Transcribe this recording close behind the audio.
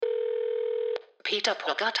Peter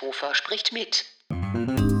Purgathofer spricht mit.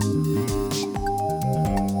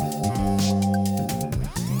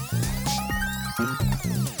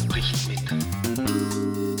 Spricht mit.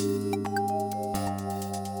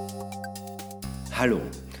 Hallo,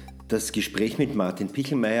 das Gespräch mit Martin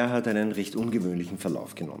Pichelmeier hat einen recht ungewöhnlichen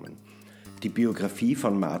Verlauf genommen. Die Biografie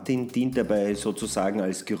von Martin dient dabei sozusagen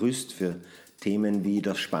als Gerüst für Themen wie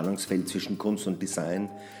das Spannungsfeld zwischen Kunst und Design,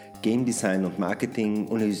 Game Design und Marketing,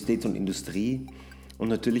 Universität und Industrie und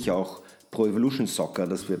natürlich auch Pro Evolution Soccer,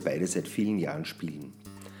 das wir beide seit vielen Jahren spielen.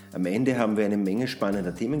 Am Ende haben wir eine Menge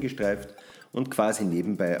spannender Themen gestreift und quasi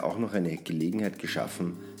nebenbei auch noch eine Gelegenheit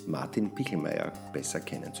geschaffen, Martin Pichelmeier besser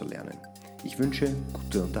kennenzulernen. Ich wünsche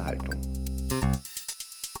gute Unterhaltung.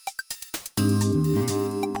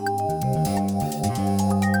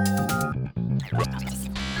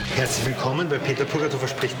 Herzlich willkommen bei Peter Purgathofer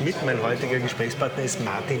spricht mit. Mein heutiger Gesprächspartner ist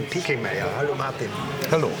Martin Pichelmeier. Hallo Martin.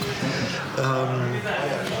 Hallo.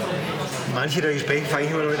 Manche der Gespräche fange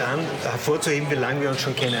ich immer damit an, hervorzuheben, wie lange wir uns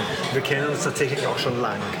schon kennen. Wir kennen uns tatsächlich auch schon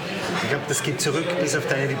lang. Ich glaube, das geht zurück bis auf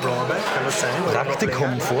deine Diplomarbeit, kann das sein?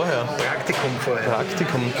 Praktikum vorher.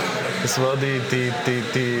 Praktikum. Das war die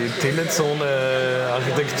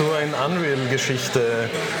Telezone-Architektur in Unreal-Geschichte.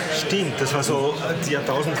 Stimmt, das war so die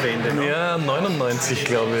Jahrtausendwende, ne? Ja, 99,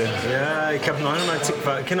 glaube ich. Ja, ich glaube 99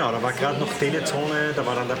 war, genau, da war gerade noch Telezone, da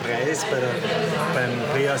war dann der Preis beim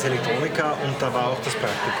Prias Electronica und da war auch das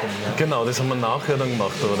Praktikum. Ja. Genau, das haben wir nachher dann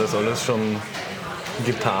gemacht, aber das alles schon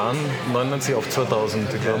getan, 99 auf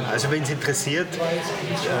 2000, ich glaube. Also wenn es interessiert,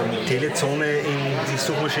 Telezone in die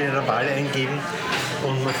Suchmaschine der Wahl eingeben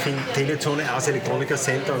und man findet Telezone Ars Electronica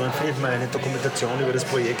Center und dann findet man eine Dokumentation über das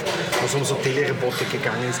Projekt, was um so Telerobotik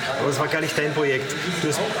gegangen ist. Aber das war gar nicht dein Projekt.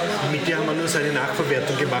 Mit dir haben wir nur so eine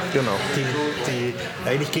Nachverwertung gemacht. Genau.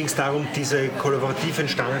 Eigentlich ging es darum, diese kollaborativ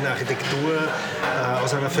entstandene Architektur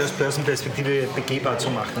aus einer First-Person-Perspektive begehbar zu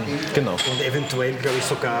machen. Genau. Und eventuell, glaube ich,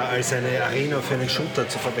 sogar als eine Arena für einen Shooter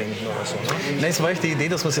zu verwenden oder so. Ne? Nein, es war echt die Idee,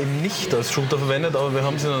 dass man es eben nicht als Shooter verwendet, aber wir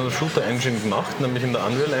haben es in einer Shooter-Engine gemacht, nämlich in der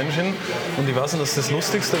Unreal Engine. Und ich weiß nicht, dass das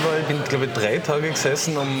Lustigste war, ich bin, glaube ich, 3 Tage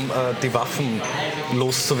gesessen, um die Waffen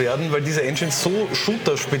loszuwerden, weil diese Engine so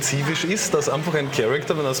shooter-spezifisch ist, dass einfach ein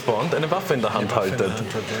Charakter, wenn er spawnt, eine Waffe in der Hand haltet.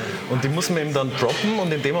 Und die muss man ihm dann droppen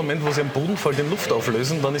und in dem Moment, wo sie am Boden fällt, in Luft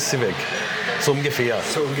auflösen, dann ist sie weg. So ungefähr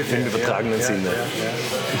im übertragenen Sinne. Ja.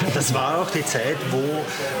 Das war auch die Zeit, wo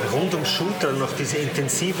rund um Shooter noch diese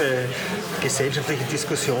intensive gesellschaftliche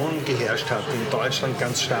Diskussion geherrscht hat. In Deutschland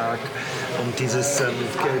ganz stark. Und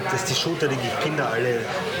dass die Shooter die Kinder alle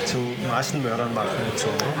zu Massenmördern machen und so.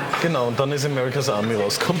 Ne? Genau, und dann ist America's Army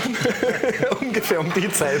rausgekommen. Ungefähr um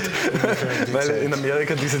die Zeit. Weil in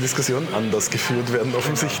Amerika diese Diskussion anders geführt werden,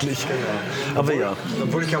 offensichtlich. Genau. Aber ja.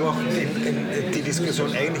 Obwohl ich glaube auch, die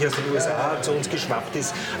Diskussion eigentlich aus den USA zu uns geschwappt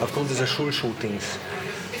ist, aufgrund dieser Schulshootings.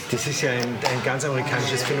 Das ist ja ein ganz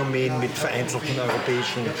amerikanisches Phänomen mit vereinzelten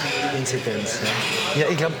europäischen Inzidenz. Ja,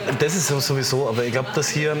 ich glaube, das ist sowieso, aber ich glaube, dass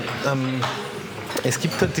hier, es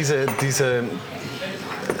gibt halt diese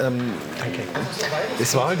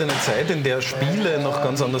es war halt eine Zeit, in der Spiele noch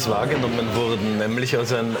ganz anders wahrgenommen wurden, nämlich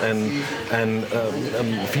als ein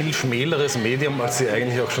viel schmäleres Medium, als sie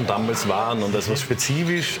eigentlich auch schon damals waren und als was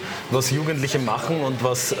spezifisch, was Jugendliche machen und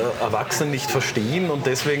was Erwachsene nicht verstehen und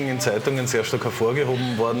deswegen in Zeitungen sehr stark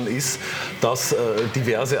hervorgehoben worden ist, dass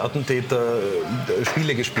diverse Attentäter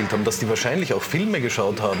Spiele gespielt haben, dass die wahrscheinlich auch Filme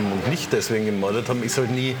geschaut haben und nicht deswegen gemordet haben, ist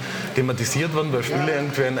halt nie thematisiert worden, weil Spiele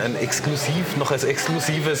irgendwie noch als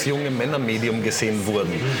exklusives junge Männermedium gesehen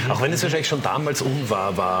wurden. Auch wenn es wahrscheinlich schon damals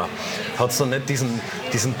unwahr war, hat es noch nicht diesen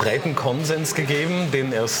breiten Konsens gegeben,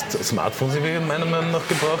 den erst Smartphones meiner Meinung nach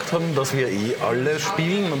gebracht haben, dass wir alle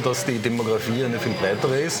spielen und dass die Demografie eine viel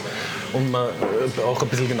breitere ist und man auch ein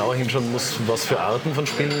bisschen genauer hinschauen muss, was für Arten von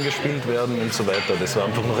Spielen gespielt werden und so weiter. Das war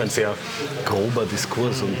einfach noch ein sehr grober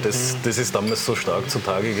Diskurs und das ist damals so stark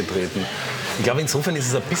zutage getreten. Ich glaube, insofern ist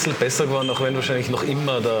es ein bisschen besser geworden, auch wenn wahrscheinlich noch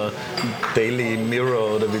immer der Daily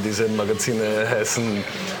Mirror oder wie diese Magazine heißen,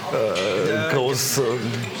 groß...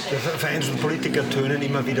 Vereinzelte Politiker tönen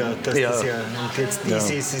immer wieder, dass das ja... Und jetzt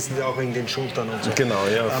ISIS ist auch in den Schultern und so. Genau,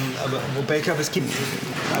 ja. Aber wobei ich glaube, es gibt...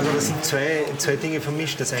 Also das sind zwei Dinge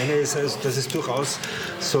vermischt. Das eine ist, also, dass es durchaus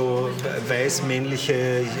so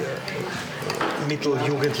weiß-männliche...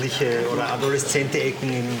 mitteljugendliche oder adoleszente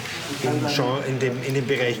Ecken in dem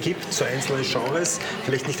Bereich gibt, so einzelne Genres,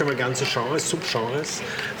 vielleicht nicht einmal ganze Genres, Subgenres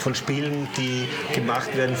von Spielen, die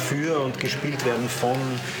gemacht werden für und gespielt werden von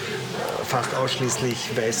fast ausschließlich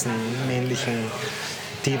weißen, männlichen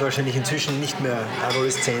die wahrscheinlich inzwischen nicht mehr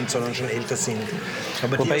adoleszent, sondern schon älter sind.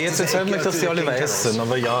 Aber wobei jetzt erzählt mich, dass die alle weiß sind,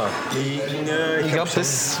 aber ja. Ich glaube,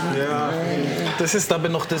 das ist dabei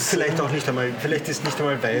noch das... Vielleicht ist nicht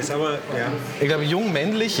einmal weiß, aber ja. Ich glaube, jung,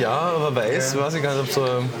 männlich, ja, aber weiß, weiß ich gar nicht, ob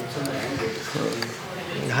so...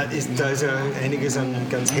 Da ist ja einiges an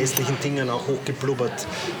ganz hässlichen Dingen auch hochgeblubbert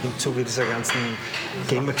im Zuge dieser ganzen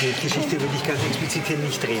Gamergate-Geschichte, über die ich ganz explizit hier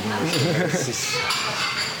nicht reden möchte. Das ist,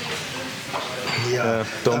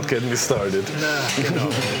 don't get me started. Na, genau.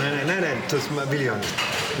 Nein, das will ich auch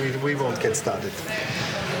nicht. We won't get started.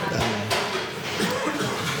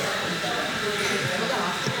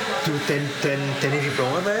 Deine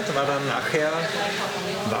Diplomarbeit war dann nachher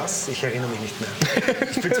was? Ich erinnere mich nicht mehr.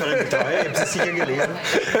 Ich bin zwar ein Betreuer, ich habe sie sicher gelesen,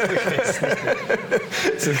 aber ich weiß es nicht mehr.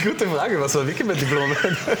 Das ist eine gute Frage, was war wirklich mein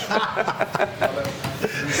Diplomarbeit?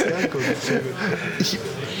 Sehr gut, sehr gut.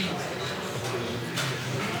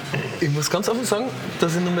 Ich muss ganz offen sagen,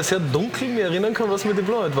 dass ich nur mehr sehr dunkel mich erinnern kann, was mein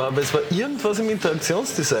Diplomarbeit war. Aber es war irgendwas im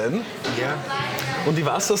Interaktionsdesign. Ja. Und ich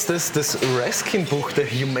weiß, dass das Raskin-Buch, der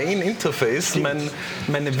Humane Interface, mein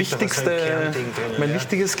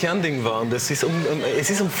wichtiges Kernding war. Und es ist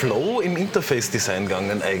um Flow im Interface-Design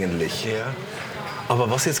gegangen eigentlich. Ja. Aber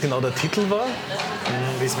was jetzt genau der Titel war?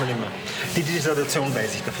 Wissen wir nicht mehr. Die Dissertation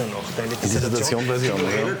weiß ich dafür noch. Deine Dissertation weiß ich auch noch.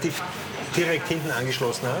 Die du relativ direkt hinten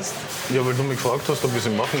angeschlossen hast. Ja, weil du mich gefragt hast, ob ich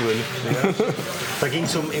sie machen will. Ja. Da ging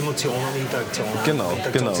es um Emotionen, Interaktionen. Genau.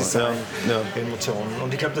 Ja. Emotionen.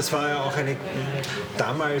 Und ich glaube, das war ja auch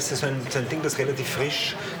damals so ein Ding, das relativ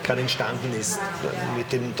frisch gerade entstanden ist, mit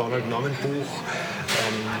dem Donald Norman Buch,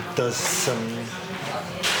 das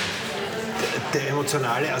der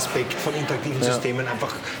emotionale Aspekt von interaktiven Systemen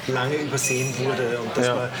einfach lange übersehen wurde und dass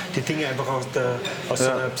man die Dinge einfach aus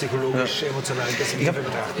einer psychologisch-emotionalen Perspektive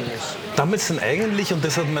betrachten muss. Damals sind eigentlich, und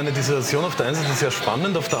das hat meine Dissertation auf der einen Seite sehr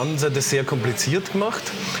spannend, auf der anderen Seite sehr kompliziert gemacht,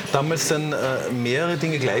 damals sind mehrere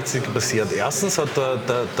Dinge gleichzeitig passiert. Erstens hat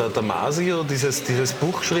der Masio dieses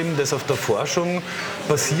Buch geschrieben, das auf der Forschung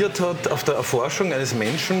basiert hat, auf der Erforschung eines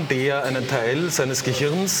Menschen, der einen Teil seines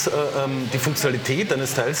Gehirns, die Funktionalität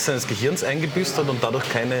eines Teils seines Gehirns eingebüßt hat und dadurch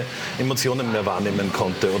keine Emotionen mehr wahrnehmen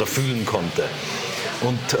konnte oder fühlen konnte.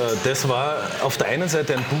 Und das war auf der einen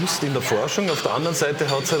Seite ein Boost in der Forschung, auf der anderen Seite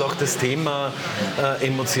hat es halt auch das Thema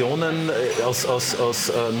Emotionen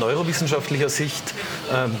aus neurowissenschaftlicher Sicht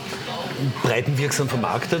breitenwirksam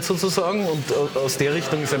vermarktet sozusagen, und aus der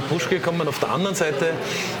Richtung ist ein Push gekommen. Auf der anderen Seite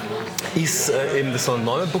ist eben so ein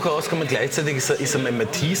neues Buch herausgekommen. Gleichzeitig ist am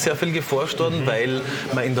MIT sehr viel geforscht worden, weil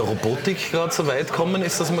man in der Robotik gerade so weit gekommen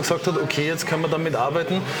ist, dass man gesagt hat, okay, jetzt können wir damit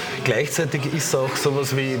arbeiten. Gleichzeitig ist auch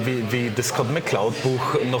sowas wie das Scott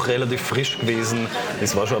McCloud-Buch noch relativ frisch gewesen.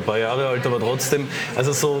 Es war schon ein paar Jahre alt, aber trotzdem.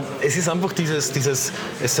 Also so, es ist einfach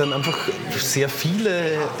es sind einfach sehr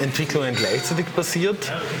viele Entwicklungen gleichzeitig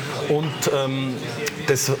passiert, und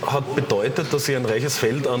das hat bedeutet, dass ich ein reiches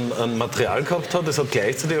Feld an Material gehabt habe. Das hat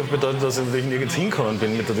gleichzeitig auch bedeutet, dass ich natürlich nirgends hingekommen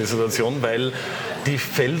bin mit der Dissertation, weil die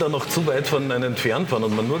Felder noch zu weit voneinander entfernt waren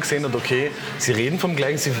und man nur gesehen hat, okay, sie reden vom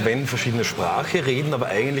Gleichen, sie verwenden verschiedene Sprache, reden aber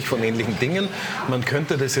eigentlich von ähnlichen Dingen. Man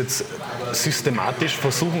könnte das jetzt systematisch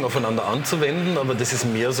versuchen, aufeinander anzuwenden, aber das ist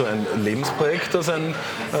mehr so ein Lebensprojekt als ein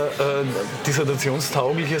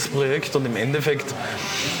dissertationstaugliches Projekt, und im Endeffekt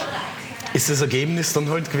ist das Ergebnis dann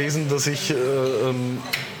halt gewesen, dass ich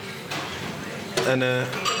eine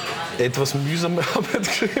etwas mühsame Arbeit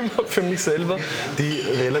geschrieben habe für mich selber, die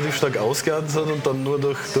relativ stark ausgeartet hat und dann nur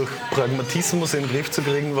durch Pragmatismus in den Griff zu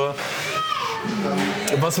kriegen war.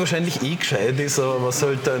 Was wahrscheinlich gescheit ist, aber was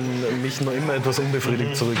halt mich noch immer etwas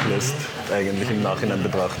unbefriedigt zurücklässt, eigentlich im Nachhinein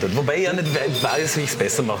betrachtet. Wobei ich ja nicht weiß, wie ich es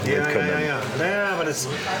besser machen hätte können. Naja, aber das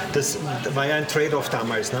war ja ein Trade-off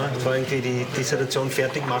damals. Ne? Das war irgendwie die Dissertation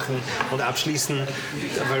fertig machen und abschließen,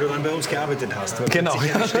 weil du dann bei uns gearbeitet hast. Weil genau.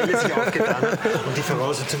 Eine Stelle sich aufgetan hat und die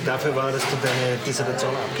Voraussetzung dafür war, dass du deine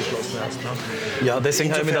Dissertation abgeschlossen hast. Ne? Ja,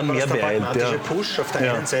 deswegen habe ich mich dann mehr beeilt. Der pragmatische Push auf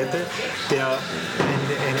der einen Seite, der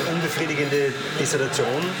eine unbefriedigende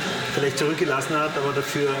Dissertation vielleicht zurückgelassen hat, aber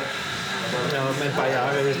dafür ein paar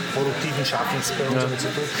Jahre produktiven Schaffens bei uns zu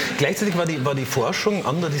tun. Gleichzeitig war die Forschung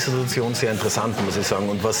an der Dissertation sehr interessant, muss ich sagen,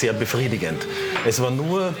 und war sehr befriedigend. Es war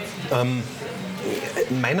nur,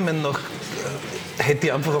 meiner Meinung nach,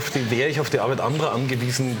 wäre ich auf die Arbeit anderer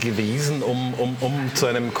angewiesen gewesen, um zu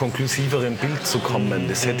einem konklusiveren Bild zu kommen.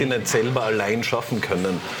 Das hätte ich nicht selber allein schaffen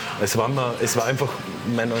können. Es war einfach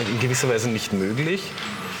in gewisser Weise nicht möglich.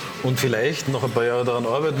 Und vielleicht noch ein paar Jahre daran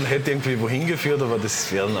arbeiten, hätte irgendwie wohin geführt, aber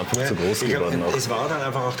das wäre dann einfach zu groß geworden. Es war dann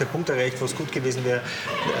einfach auch der Punkt erreicht, wo es gut gewesen wäre,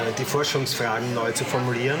 die Forschungsfragen neu zu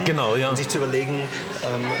formulieren. Genau, ja. Und sich zu überlegen,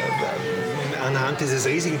 anhand dieses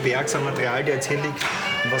riesigen Bergs an Material, der jetzt hier liegt,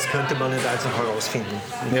 was könnte man nicht also herausfinden.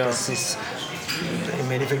 Und das ist,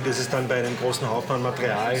 im Endeffekt ist es dann bei einem großen Haufen an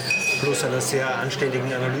Material plus einer sehr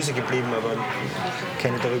anständigen Analyse geblieben, aber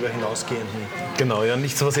keine darüber hinausgehenden. Genau, ja,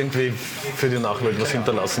 nichts, was irgendwie für die Nachwelt was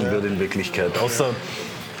hinterlassen würde in Wirklichkeit, außer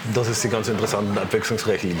dass es sie ganz interessant und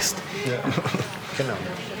abwechslungsreich liest. Ja, genau.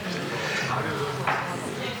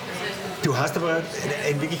 Du hast aber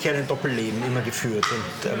in Wirklichkeit ein Doppelleben immer geführt.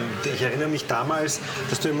 Und ich erinnere mich damals,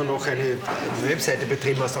 dass du immer noch eine Webseite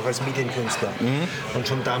betrieben hast, auch als Medienkünstler. Und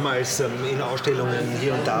schon damals in Ausstellungen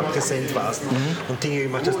hier und da präsent warst und Dinge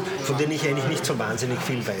gemacht hast, von denen ich eigentlich nicht so wahnsinnig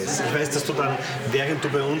viel weiß. Ich weiß, dass du dann, während du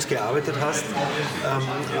bei uns gearbeitet hast,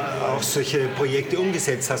 auch solche Projekte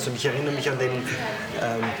umgesetzt hast. Und ich erinnere mich an den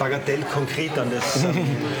Bagatell konkret, an das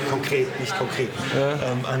konkret, nicht konkret,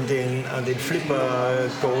 an den Flipper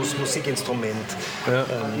Ghost Musikinstrument,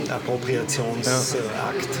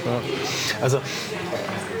 Appropriationsakt. Also,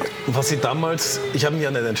 was ich damals, ich habe mich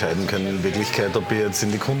ja nicht entscheiden können in Wirklichkeit, ob ich jetzt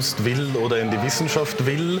in die Kunst will oder in die Wissenschaft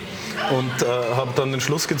will, und habe dann den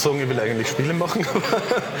Schluss gezogen, ich will eigentlich Spiele machen,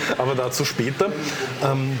 aber dazu später.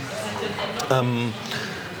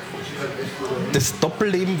 Das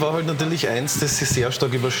Doppelleben war halt natürlich eins, das sich sehr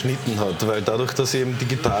stark überschnitten hat, weil dadurch, dass ich eben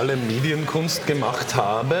digitale Medienkunst gemacht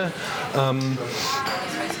habe,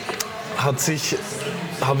 habe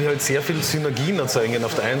ich halt sehr viele Synergien erzeugen.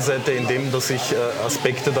 Auf der einen Seite in dem, dass ich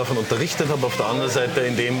Aspekte davon unterrichtet habe, auf der anderen Seite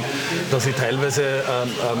in dem, dass ich teilweise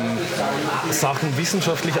Sachen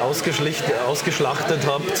wissenschaftlich ausgeschlachtet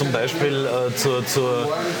habe, zum Beispiel zur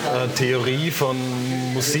Theorie von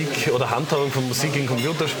Musik oder Handhabung von Musik in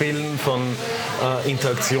Computerspielen, von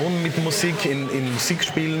Interaktion mit Musik in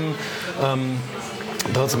Musikspielen.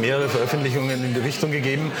 Da hat es mehrere Veröffentlichungen in die Richtung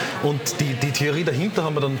gegeben, und die Theorie dahinter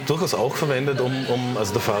haben wir dann durchaus auch verwendet,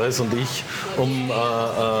 also der Fares und ich, um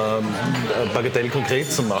Bagatell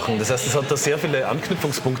konkret zu machen. Das heißt, es hat da sehr viele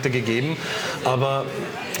Anknüpfungspunkte gegeben, aber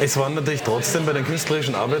es waren natürlich trotzdem bei den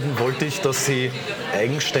künstlerischen Arbeiten, wollte ich, dass sie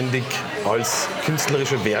eigenständig als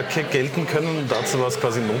künstlerische Werke gelten können, und dazu war es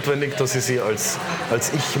quasi notwendig, dass ich sie als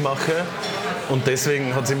ich mache. Und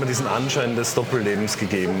deswegen hat es immer diesen Anschein des Doppellebens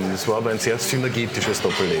gegeben. Es war aber ein sehr synergetisches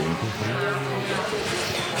Doppelleben.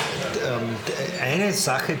 Eine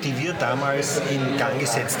Sache, die wir damals in Gang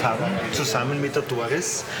gesetzt haben, zusammen mit der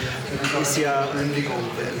Doris, ist ja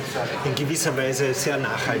in gewisser Weise sehr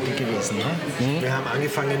nachhaltig gewesen. Ne? Wir haben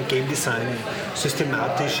angefangen, Game Design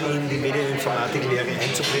systematisch in die Medieninformatik-Lehre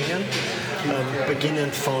einzubringen.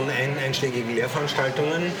 Beginnend von einschlägigen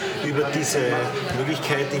Lehrveranstaltungen über diese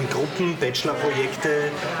Möglichkeit, in Gruppen Bachelorprojekte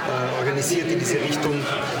organisiert in diese Richtung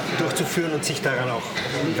durchzuführen und sich daran auch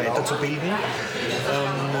weiterzubilden,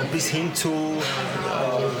 bis hin zu,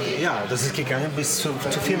 das ist gegangen bis zu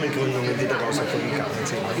Firmengründungen, die daraus hervorgegangen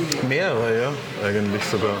sind. Mehrere, ja, eigentlich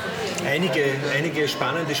sogar. Einige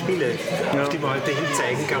spannende Spiele, auf die man heute hin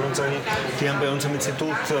zeigen kann und sagen, die haben bei uns im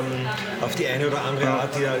Institut auf die eine oder andere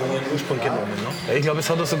Art ihren Ursprung genommen. Ne? Ich glaube, es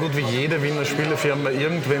hat auch so gut wie jede Wiener Spielefirma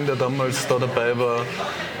irgendwen, der damals da dabei war,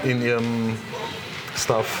 in ihrem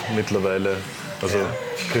Staff mittlerweile. Also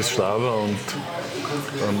Chris Staber und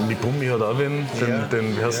Mipumi hat auch wen,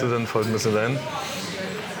 wie heißt der denn, fällt mir so ein.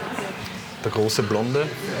 Der große Blonde.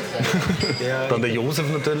 Dann der Josef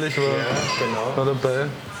natürlich war dabei.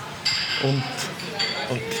 Und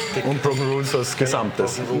Broken Rules als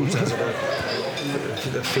Gesamtes. Broken Rules, also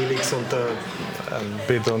der Felix und der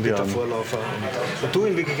Peter und Jan. Vorläufer. Und du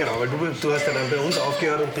in Wirklichkeit auch, weil du hast ja dann bei uns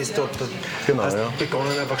aufgehört und bist dort, hast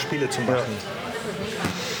begonnen, einfach Spiele zu machen.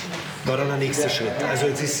 War dann der nächste Schritt. Also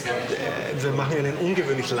jetzt ist, wir machen einen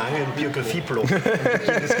ungewöhnlich langen Biografieblock am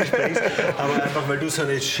Beginn des Gesprächs, aber einfach, weil du so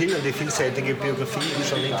eine schillernde, vielseitige Biografie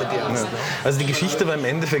schon hinter dir hast. Ne? Also die Geschichte war im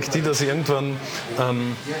Endeffekt die, dass irgendwann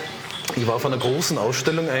ich war auf einer großen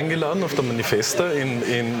Ausstellung eingeladen, auf der Manifesta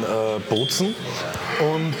in Bozen,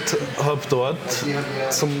 und habe dort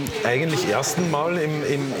zum eigentlich ersten Mal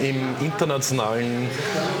im internationalen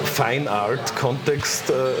Fine Art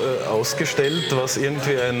Kontext ausgestellt, was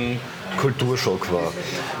irgendwie ein Kulturschock war.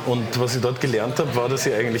 Und was ich dort gelernt habe, war, dass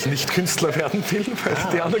ich eigentlich nicht Künstler werden will, weil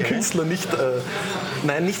die anderen Künstler nicht,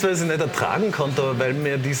 nicht weil ich sie nicht ertragen konnte, aber weil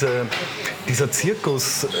mir dieser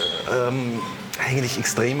Zirkus eigentlich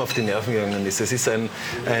extrem auf die Nerven gegangen ist. Es ist ein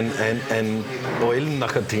Eulen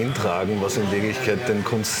nach Athen tragen, was in Wirklichkeit den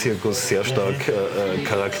Kunstzirkus sehr stark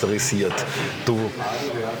charakterisiert. Du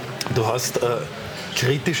hast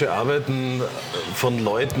kritische Arbeiten von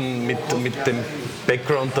Leuten mit dem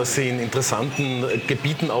Background, dass sie in interessanten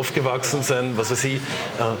Gebieten aufgewachsen sind, was weiß ich,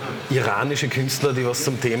 iranische Künstler, die was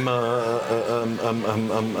zum Thema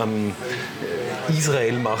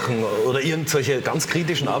Israel machen oder irgendwelche ganz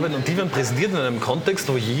kritischen Arbeiten, und die werden präsentiert in einem Kontext,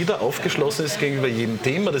 wo jeder aufgeschlossen ist gegenüber jedem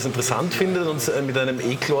Thema, das interessant findet und mit einem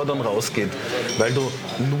Eklat dann rausgeht, weil du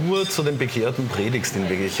nur zu den Bekehrten predigst in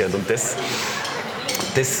Wirklichkeit. Und das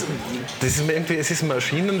ist mir irgendwie, es ist mir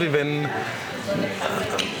erschienen, wie wenn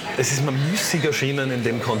es ist mir müßig erschienen, in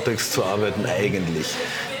dem Kontext zu arbeiten eigentlich.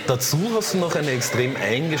 Dazu hast du noch eine extrem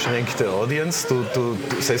eingeschränkte Audience. Du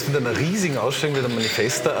selbst mit einer riesigen Ausstellung wie der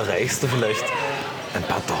Manifesta erreichst du vielleicht ein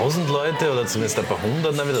paar tausend Leute oder zumindest ein paar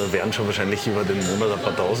hundert, da werden schon wahrscheinlich über den Monat ein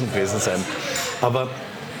paar tausend gewesen sein. Aber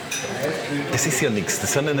das ist ja nichts,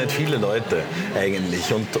 das sind ja nicht viele Leute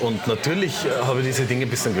eigentlich. Und natürlich habe ich diese Dinge ein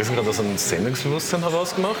bisschen gewesen, gerade aus einem Sendungsbewusstsein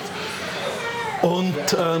herausgemacht. Und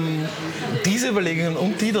diese Überlegungen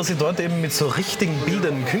und die, dass ich dort eben mit so richtigen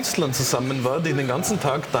bildenden Künstlern zusammen war, die den ganzen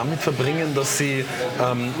Tag damit verbringen, dass sie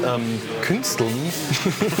künsteln.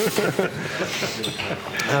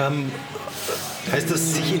 Heißt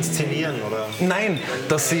das sich inszenieren, oder? Nein,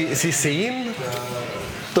 dass sie sehen,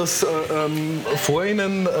 dass vor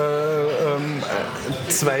ihnen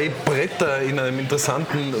zwei Bretter in einem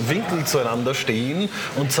interessanten Winkel zueinander stehen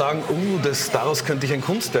und sagen, daraus könnte ich ein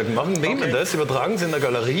Kunstwerk machen. Nehmen das, übertragen sie in der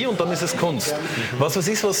Galerie und dann ist es Kunst. Was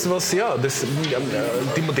ist,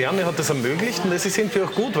 die Moderne hat das ermöglicht, und das ist irgendwie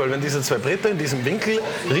auch gut, weil wenn diese zwei Bretter in diesem Winkel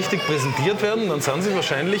richtig präsentiert werden, dann sind sie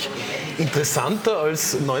wahrscheinlich interessanter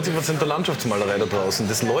als 90% der Landschaftsmalerei da draußen.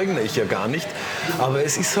 Das leugne ich ja gar nicht, aber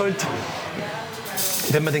es ist halt,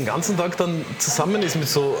 wenn man den ganzen Tag dann zusammen ist mit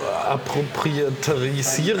so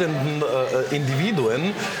appropriatarisierenden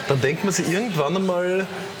Individuen, dann denkt man sich irgendwann einmal,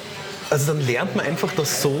 also dann lernt man einfach,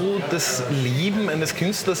 dass so das Leben eines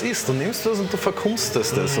Künstlers ist. Du nimmst das und du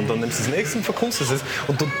verkunstest es und dann nimmst du das nächste und verkunstest es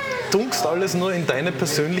und du dunkst alles nur in deine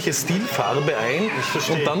persönliche Stilfarbe ein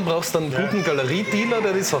und dann brauchst du einen guten Galeriedealer,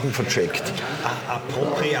 der die Sachen vercheckt.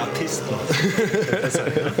 Appropriatisten.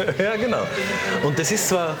 Ja, genau. Und das ist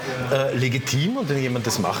zwar legitim, und wenn jemand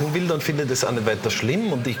das machen will, dann finde ich das auch nicht weiter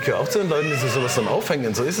schlimm, und ich gehöre auch zu den Leuten, die sich sowas dann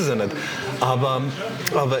aufhängen, so ist es ja nicht. Aber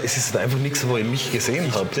es ist einfach nichts, wo ich mich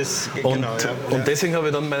gesehen habe. Und deswegen habe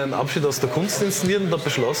ich dann meinen Abschied aus der Kunst inszeniert und habe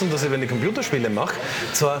beschlossen, dass ich, wenn ich Computerspiele mache,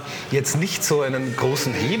 zwar jetzt nicht so einen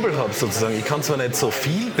großen Hebel habe sozusagen. Ich kann zwar nicht so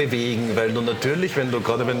viel bewegen, weil du natürlich,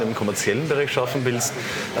 gerade wenn du im kommerziellen Bereich schaffen willst,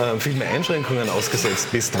 viel mehr Einschränkungen ausgesetzt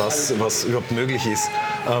bist, was überhaupt möglich ist.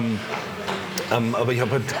 Aber ich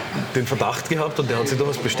habe halt den Verdacht gehabt, und der hat sich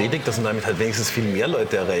durchaus bestätigt, dass man damit halt wenigstens viel mehr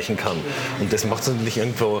Leute erreichen kann. Und das macht es natürlich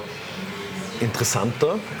irgendwo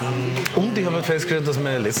interessanter. Und ich habe halt festgestellt, dass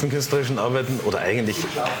meine letzten künstlerischen Arbeiten, oder eigentlich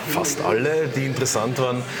fast alle, die interessant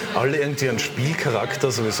waren, alle irgendwie einen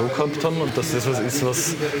Spielcharakter sowieso gehabt haben, und dass das was ist,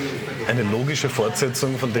 was eine logische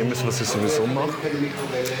Fortsetzung von dem ist, was ich sowieso mache.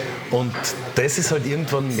 Und das ist halt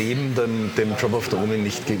irgendwann neben dem Job auf der Uni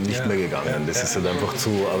nicht mehr gegangen. Das ist halt einfach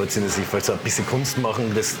zu arbeitsintensiv, weil so ein bisschen Kunst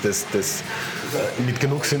machen, das mit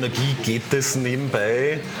genug Synergie geht das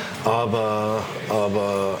nebenbei, aber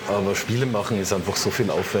Spiele machen ist einfach so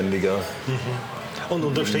viel aufwendiger. Und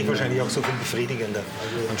unterm Strich wahrscheinlich auch so viel befriedigender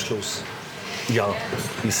am Schluss. Ja,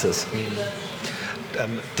 ist es.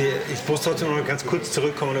 Ich muss trotzdem noch ganz kurz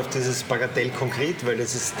zurückkommen auf dieses Bagatell konkret, weil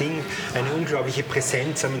das Ding eine unglaubliche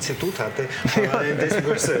Präsenz am Institut hatte, aber deswegen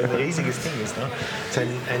weil es ein riesiges Ding ist. Ne? Es ist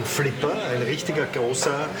ein Flipper, ein richtiger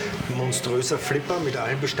großer, monströser Flipper mit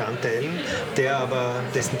allen Bestandteilen,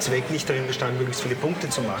 dessen Zweck nicht darin bestand, möglichst viele Punkte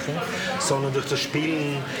zu machen, sondern durch das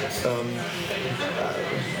Spielen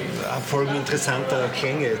Abfolgen interessanter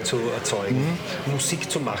Klänge zu erzeugen, Musik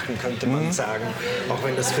zu machen, könnte man sagen. Auch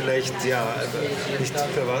wenn das vielleicht nicht,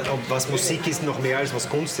 was Musik ist, noch mehr als was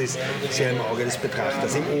Kunst ist, sehr im Auge des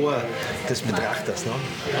Betrachters, im Ohr des Betrachters. Ne?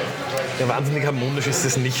 Ja, wahnsinnig harmonisch ist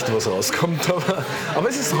es nicht, was rauskommt, aber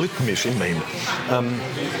es ist rhythmisch immerhin.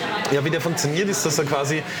 Wie der funktioniert, ist, dass er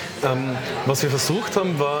quasi, was wir versucht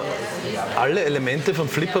haben, war, alle Elemente vom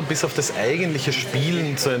Flipper bis auf das eigentliche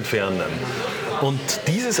Spielen zu entfernen. Und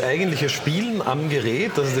dieses eigentliche Spielen am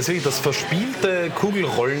Gerät, also deswegen das verspielte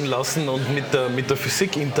Kugelrollen lassen und mit der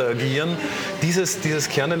Physik interagieren, dieses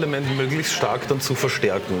Kernelement möglichst stark dann zu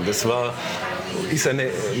verstärken. Das ist eine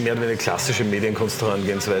mehr oder weniger klassische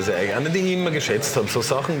Medienkunst-Herangehensweise, eine, die ich immer geschätzt habe. So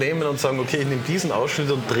Sachen nehmen und sagen, okay, ich nehme diesen Ausschnitt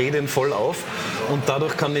und drehe den voll auf, und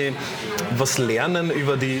dadurch kann ich was lernen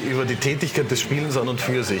über die Tätigkeit des Spielens an und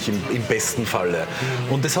für sich, im besten Falle.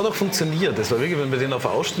 Und das hat auch funktioniert. Das war wirklich, wenn wir den auf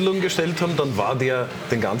Ausstellung gestellt haben, dann war der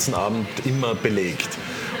den ganzen Abend immer belegt.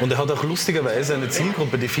 Und er hat auch lustigerweise eine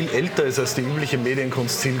Zielgruppe, die viel älter ist als die übliche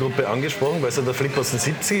Medienkunst-Zielgruppe angesprochen, weil es ja der Flipper aus den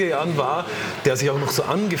 70er Jahren war, der sich auch noch so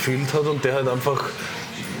angefühlt hat und der halt einfach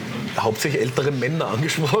hauptsächlich ältere Männer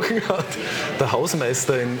angesprochen hat. Der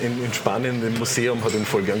Hausmeister in Spanien im Museum hat ihn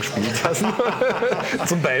voll gern gespielt lassen.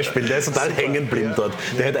 Zum Beispiel. Der ist total hängen geblieben dort.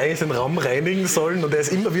 Der hätte eigentlich den Raum reinigen sollen und er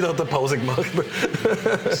ist immer wieder, hat er Pause gemacht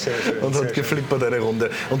und hat geflippert eine Runde.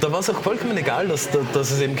 Und da war es auch vollkommen egal, dass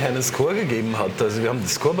es eben keinen Score gegeben hat. Also wir haben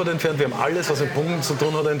das Scoreboard entfernt, wir haben alles, was mit Punkten zu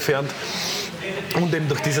tun hat, entfernt. Und eben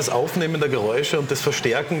durch dieses Aufnehmen der Geräusche und das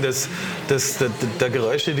Verstärken der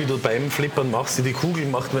Geräusche, die du beim Flippern machst, die Kugel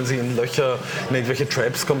macht, wenn sie in Löcher, in irgendwelche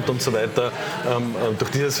Traps kommt und so weiter,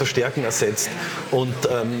 durch dieses Verstärken ersetzt. Und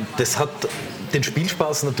das hat den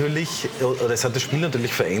Spielspaß natürlich, oder es hat das Spiel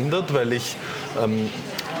natürlich verändert, weil ich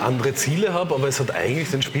andere Ziele habe, aber es hat eigentlich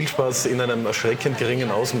den Spielspaß in einem erschreckend geringen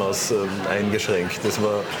Ausmaß eingeschränkt. Es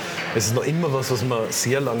ist noch immer was man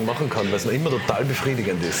sehr lang machen kann, weil es noch immer total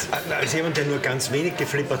befriedigend ist. Als jemand, der nur ganz wenig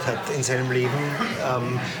geflippert hat in seinem Leben,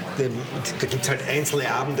 da gibt es halt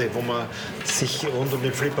einzelne Abende, wo man sich rund um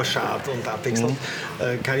den Flipper schart und abwechselt,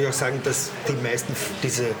 kann ich auch sagen, dass die meisten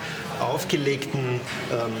diese aufgelegten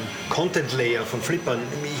Content-Layer von Flippern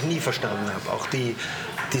ich nie verstanden habe. Auch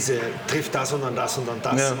diese trifft das und dann das und dann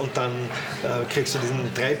das und dann kriegst du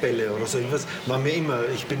diesen 3 Bälle oder so irgendwas. War mir immer,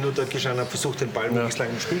 ich bin nur dort gestanden, habe versucht, den Ball möglichst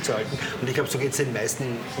lange im Spiel zu halten. Und ich glaube, so geht es den meisten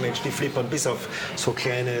Menschen, die flippern, bis auf so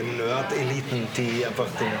kleine Nerd-Eliten, die einfach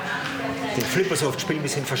den Flippersoft-Spiel ein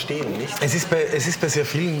bisschen verstehen, nicht? Es ist bei sehr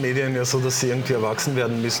vielen Medien ja so, dass sie irgendwie erwachsen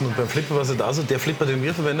werden müssen. Und beim Flipper war es halt also, der Flipper, den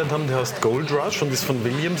wir verwendet haben, der heißt Gold Rush und ist von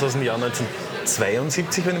Williams aus dem Jahr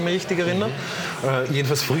 1972, wenn ich mich richtig erinnere.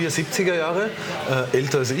 Jedenfalls frühe 70er Jahre,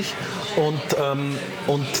 älter als ich. Und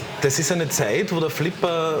das ist eine Zeit, wo der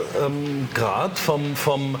Flipper gerade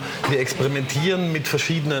wir experimentieren mit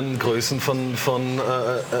verschiedenen Größen von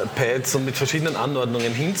Pads und mit verschiedenen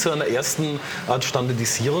Anordnungen hin zu einer ersten Art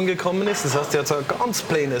Standardisierung gekommen ist. Das heißt, er hat so ein ganz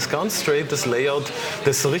plaines, ganz straightes Layout,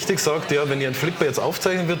 das so richtig sagt, ja, wenn ihr einen Flipper jetzt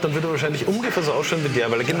aufzeichnen wird, dann wird er wahrscheinlich ungefähr so ausschauen wie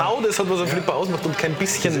der, weil er genau das hat, was ein Flipper ausmacht und kein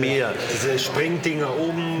bisschen mehr. Diese Springdinger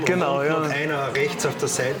oben genau, und einer rechts auf der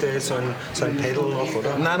Seite, so ein Pedal noch,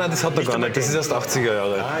 oder? Nein, das hat er gar nicht. Das ist erst 80er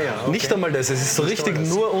Jahre. Okay. Nicht einmal das. Es ist so richtig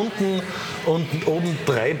nur unten und oben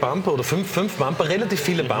 3 Bumper oder 5 Bumper, relativ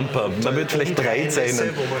viele Bumper. Man wird vielleicht 3 zählen.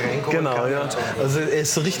 Genau, ja. Also er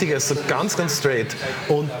ist so richtig, er ist so ganz, ganz straight.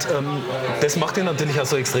 Und das macht ihn natürlich auch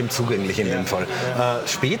so extrem zugänglich in dem Fall.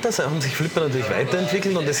 Später haben sich Flipper natürlich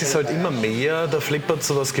weiterentwickelt und es ist halt immer mehr der Flipper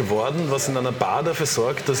zu was geworden, was in einer Bar dafür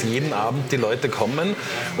sorgt, dass jeden Abend die Leute kommen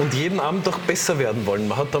und jeden Abend auch besser werden wollen.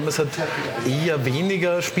 Man hat damals halt eher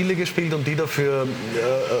weniger Spiele gespielt und die dafür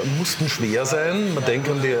mussten schwer sein. Man denkt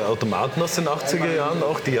an die Automaten aus den 80er Jahren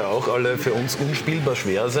auch, die ja auch alle für uns unspielbar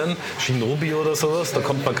schwer sind. Shinobi oder sowas, da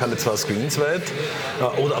kommt man keine 2 Screens weit.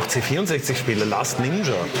 Oder auch C64-Spiele, Last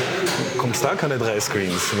Ninja, kommst da keine 3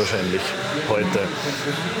 Screens wahrscheinlich heute.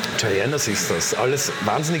 Giana Sisters, alles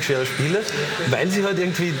wahnsinnig schwere Spiele, weil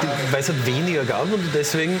es halt weniger gab und du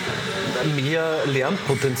deswegen mehr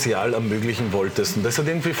Lernpotenzial ermöglichen wolltest. Und das hat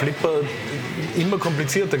irgendwie Flipper immer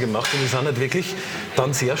komplizierter gemacht und die sind halt wirklich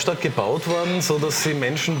dann sehr stark gebaut worden, so dass sie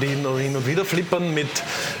Menschen, die noch hin und wieder flippern, mit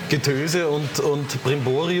Getöse und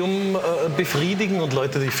Brimborium befriedigen und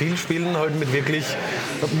Leute, die viel spielen, halt mit wirklich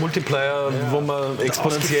Multiplier, wo man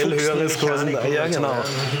exponentiell höhere Scores, ja genau,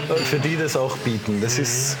 für die das auch bieten. Das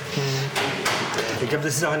ist ich glaube,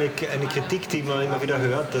 das ist auch eine Kritik, die man immer wieder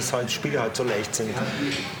hört, dass halt Spiele halt so leicht sind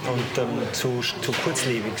und zu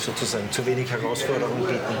kurzlebig sozusagen, zu wenig Herausforderungen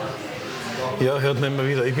bieten. Ja, hört man immer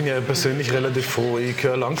wieder. Ich bin ja persönlich relativ froh. Ich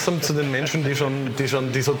gehöre langsam zu den Menschen, die so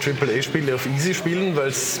AAA-Spiele auf Easy spielen, weil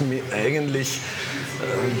es mir eigentlich,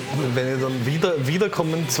 wenn ich dann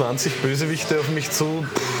wiederkommen 20 Bösewichte auf mich zu,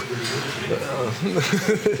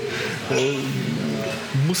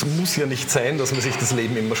 muss ja nicht sein, dass man sich das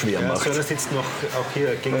Leben immer schwer macht. So, das sitzt noch auch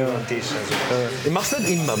hier gegenüber am Tisch. Also. Ich mache es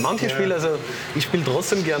nicht immer. Manche Spiele, also ich spiele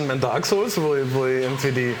trotzdem gern mein Dark Souls, wo ich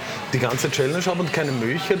irgendwie die ganze Challenge habe und keine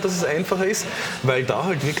Möglichkeit, dass es einfacher ist, weil da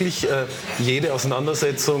halt wirklich jede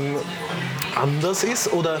Auseinandersetzung anders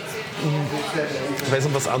ist oder weil es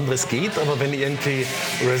um was anderes geht, aber wenn ich irgendwie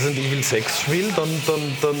Resident Evil 6 spiele, dann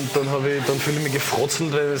fühle ich mich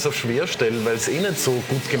gefrotzelt, wenn ich es auf schwer stelle, weil es nicht so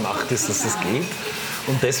gut gemacht ist, dass das geht.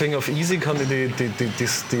 Und deswegen auf Easy kann ich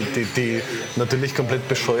die natürlich komplett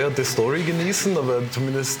bescheuerte Story genießen, aber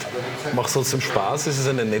zumindest macht es trotzdem Spaß. Es ist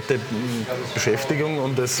eine nette Beschäftigung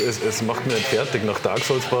und es macht mich nicht fertig. Nach Dark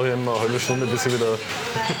Souls brauche ich immer eine halbe Stunde, bis ich wieder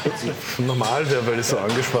normal wäre, weil ich so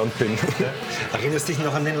angespannt bin. Erinnerst du dich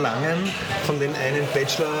noch an den Langen von den einen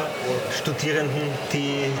Bachelor-Studierenden,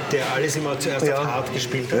 der alles immer zuerst auf Hard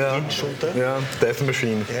gespielt hat, jeden Shooter? Ja, Death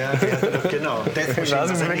Machine. Ja, genau. Death Machine.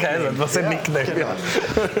 Das ist begeistert, was ein Nickname. Genau.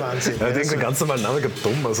 Wahnsinn. Ja, ich denke, ganz normalen Namen, ich glaube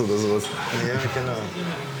Thomas oder sowas. Ja, genau.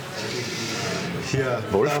 Hier,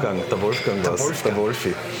 Wolfgang, der Wolfgang war es, der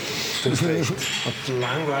Wolfi. Du hast recht. Und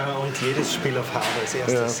lang war er und jedes Spiel auf Hard als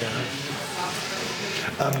erstes.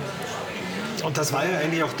 Ja. Und das war ja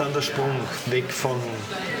eigentlich auch dann der Sprung weg von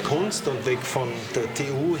Kunst und weg von der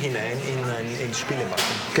TU hinein ins Spielemachen.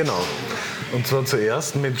 Genau. Und zwar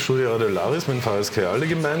zuerst mit Studio Radularis, mit VSK alle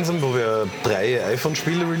gemeinsam, wo wir 3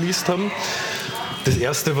 iPhone-Spiele released haben. Das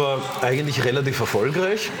erste war eigentlich relativ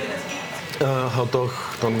erfolgreich. Hat auch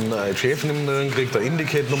dann eine IGF-Nominierung gekriegt, eine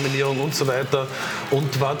Indicate-Nominierung und so weiter.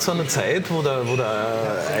 Und war zu einer Zeit, wo der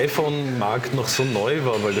iPhone-Markt noch so neu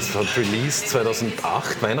war, weil das hat released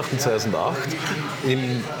 2008, Weihnachten 2008.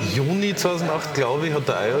 Im Juni 2008, glaube ich, hat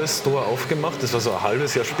der iOS Store aufgemacht. Das war so ein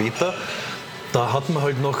halbes Jahr später. Da hat man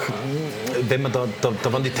halt noch, wenn man da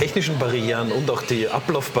waren die technischen Barrieren und auch die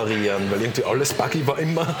Ablaufbarrieren, weil irgendwie alles buggy war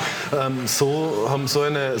immer, haben so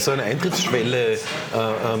eine Eintrittsschwelle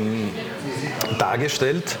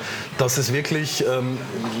dargestellt, dass es wirklich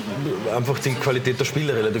einfach die Qualität der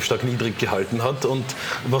Spiele relativ stark niedrig gehalten hat. Und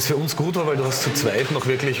was für uns gut war, weil du hast zu zweit noch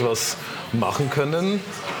wirklich was machen können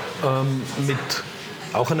mit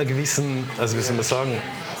auch einer gewissen, also wie soll man sagen,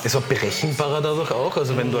 es war berechenbarer dadurch auch.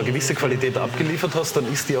 Also wenn du eine gewisse Qualität abgeliefert hast,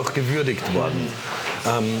 dann ist die auch gewürdigt worden.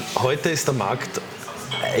 Heute ist der Markt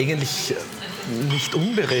eigentlich nicht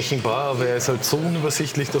unberechenbar, aber er ist halt so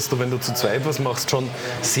unübersichtlich, dass du, wenn du zu zweit was machst, schon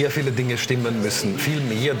sehr viele Dinge stimmen müssen, viel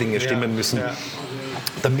mehr Dinge stimmen müssen. Ja.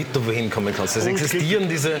 Damit du wohin kommen kannst. Es existieren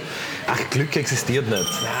Glück existiert nicht.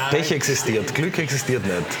 Pech existiert, Glück existiert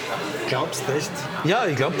nicht. Glaubst du nicht? Ja,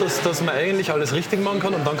 ich glaube, dass man eigentlich alles richtig machen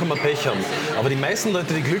kann und dann kann man Pech haben. Aber die meisten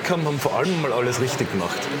Leute, die Glück haben, haben vor allem mal alles richtig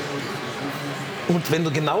gemacht. Und wenn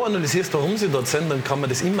du genau analysierst, warum sie dort sind, dann kann man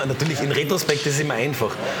das immer, natürlich in Retrospekt ist es immer einfach,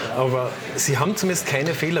 aber sie haben zumindest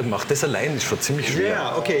keine Fehler gemacht. Das allein ist schon ziemlich schwer.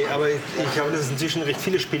 Ja, okay, aber ich glaube, dass es inzwischen recht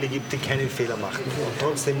viele Spiele gibt, die keinen Fehler machen und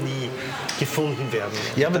trotzdem nie gefunden werden.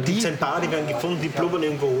 Ja, aber da gibt es ein paar, die werden gefunden, die blubbern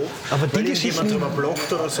irgendwo hoch, aber die weil Geschichten jemand drüber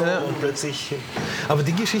blockt oder so und plötzlich... Aber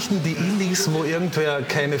die Geschichten, die ich lese, wo irgendwer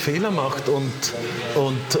keine Fehler macht und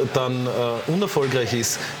dann unerfolgreich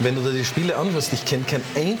ist, wenn du dir die Spiele anschaust, ich kenne kein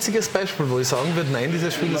einziges Beispiel, wo ich sagen würde, nein,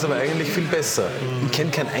 dieses Spiel ist aber eigentlich viel besser. Ich kenne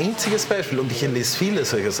kein einziges Beispiel und ich lese viele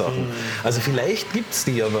solcher Sachen. Also vielleicht gibt es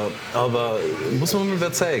die, aber muss man mal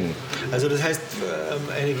wer zeigen. Also das heißt,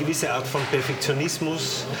 eine gewisse Art von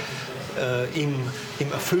Perfektionismus im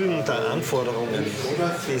Erfüllen der Anforderungen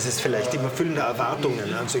ist es vielleicht, im Erfüllen der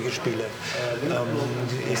Erwartungen an solche Spiele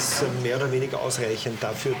ist mehr oder weniger ausreichend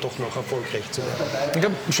dafür, doch noch erfolgreich zu werden. Ich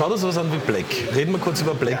glaube, schau dir sowas an wie Black. Reden wir kurz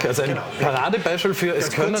über Black. Also ein Paradebeispiel für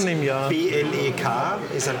es können im Jahr... BLEK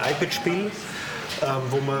ist ein iPad-Spiel,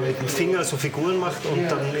 wo man mit dem Finger so Figuren macht und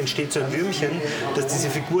dann entsteht so ein Würmchen, das diese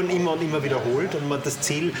Figuren immer und immer wiederholt und man hat das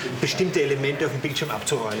Ziel, bestimmte Elemente auf dem Bildschirm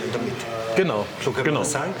abzuräumen damit. Genau. So kann man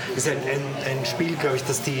das sagen. Das ist ein Spiel, glaube ich,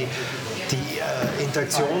 das die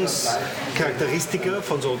Interaktionscharakteristika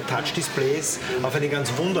von so Touch-Displays auf eine ganz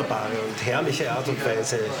wunderbare und herrliche Art und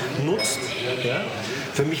Weise nutzt. Ja?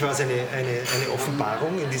 Für mich war es eine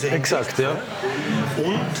Offenbarung in dieser Hinsicht. Exakt, ja.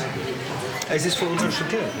 Und es ist für unseren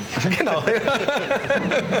Studierenden. Genau.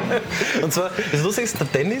 Und zwar, das Lustige ist, der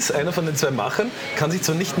Dennis, einer von den 2 Machern, kann sich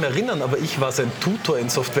zwar nicht mehr erinnern, aber ich war sein Tutor in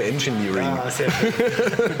Software Engineering. Ah, sehr schön.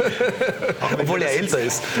 Obwohl er älter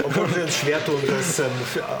ist. Obwohl wir uns schwer tun, das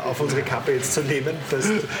auf unsere Kappe jetzt zu nehmen.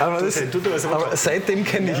 Aber seitdem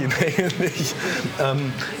kenne ich ihn eigentlich.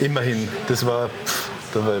 Immerhin. Das war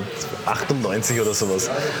 98 oder sowas.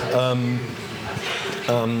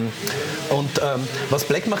 Was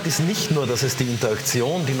Black macht, ist nicht nur, dass es die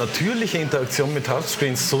natürliche Interaktion mit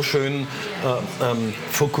Touchscreens so schön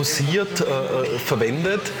fokussiert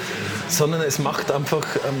verwendet, sondern es macht einfach,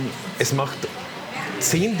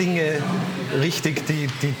 10 Dinge richtig, die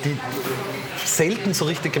selten so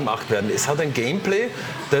richtig gemacht werden. Es hat ein Gameplay,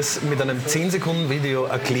 das mit einem 10-Sekunden-Video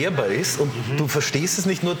erklärbar ist und du verstehst es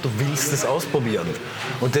nicht nur, du willst es ausprobieren.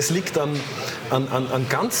 Und das liegt an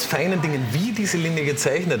ganz feinen Dingen, wie diese Linie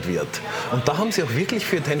gezeichnet wird. Und da haben sie auch wirklich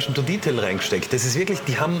für Attention to Detail reingesteckt. Das ist wirklich,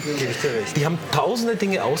 die haben tausende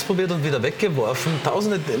Dinge ausprobiert und wieder weggeworfen,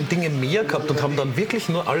 tausende Dinge mehr gehabt und haben dann wirklich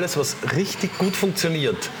nur alles, was richtig gut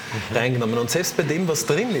funktioniert, reingenommen. Und selbst bei dem, was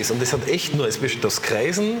drin ist, und es hat echt nur, es besteht aus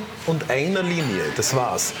Kreisen und einer Linie, das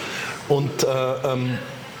war's. Und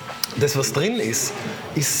das, was drin ist,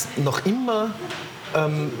 ist noch immer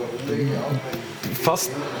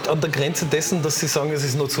fast an der Grenze dessen, dass sie sagen, es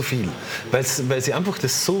ist noch zu viel. Weil sie einfach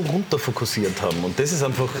das so runterfokussiert haben. Und das ist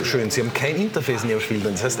einfach schön. Sie haben kein Interface in ihrem Spiel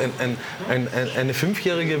drin. Das heißt, eine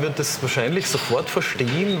Fünfjährige wird das wahrscheinlich sofort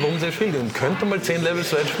verstehen, warum sie spielt. Und könnte mal 10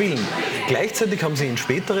 Levels weit spielen. Gleichzeitig haben sie in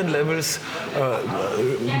späteren Levels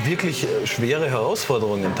wirklich schwere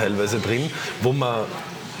Herausforderungen teilweise drin, wo man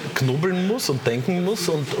knubbeln muss und denken muss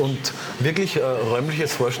und wirklich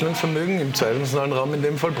räumliches Vorstellungsvermögen im zweidimensionalen Raum in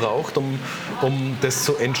dem Fall braucht, um das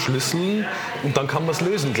zu entschlüsseln und dann kann man es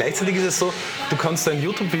lösen. Gleichzeitig ist es so, du kannst ein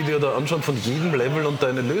YouTube-Video da anschauen von jedem Level und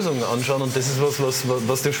deine Lösung anschauen und das ist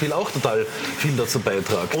was dem Spiel auch total viel dazu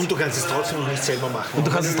beiträgt. Und du kannst es trotzdem noch nicht selber machen. Und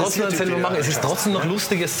du kannst es trotzdem nicht selber machen. Es ist trotzdem noch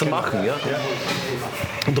lustig, es zu machen. Ja?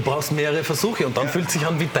 Und du brauchst mehrere Versuche und dann fühlt es sich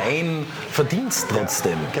an wie dein Verdienst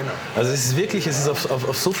trotzdem. Genau. Also es ist wirklich, es ist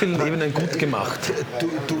auf so vielen Ebenen gut gemacht.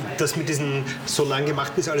 Du das mit diesen so lang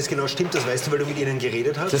gemacht, bis alles genau stimmt, das weißt du, weil du mit ihnen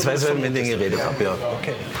geredet hast? Das weiß ich, weil ich mit ihnen geredet habe, ja.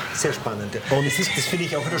 Okay, sehr spannend. Und das finde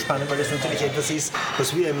ich auch wieder spannend, weil das natürlich etwas ist,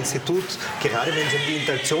 was wir im Institut, gerade wenn es um die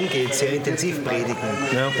Interaktion geht, sehr intensiv predigen.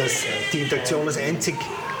 Ja. Dass die Interaktion das einzig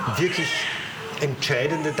wirklich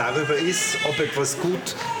Entscheidende darüber ist, ob etwas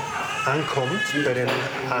gut ankommt bei den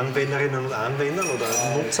Anwenderinnen und Anwendern oder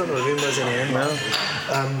Nutzern oder wie man sie nennen mag,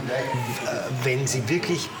 wenn sie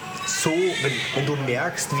wirklich so, wenn du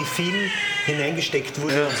merkst, wie viel hineingesteckt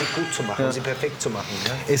wurde, um sie gut zu machen, um sie perfekt zu machen.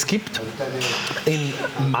 Ja? Es gibt in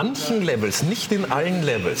manchen Levels, nicht in allen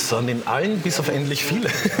Levels, sondern in allen bis auf endlich viele.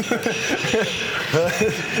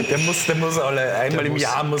 der muss alle, einmal im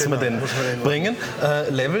Jahr muss man den bringen.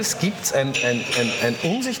 Levels gibt es ein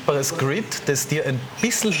unsichtbares Grid, das dir ein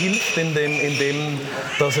bisschen hilft, in dem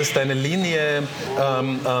dass es deine Linie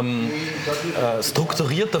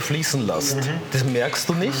strukturierter fließen lässt. Das merkst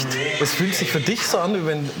du nicht. Es fühlt sich für dich so an, wie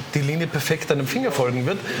wenn die Linie perfekt deinem Finger folgen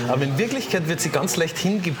wird, aber in Wirklichkeit wird sie ganz leicht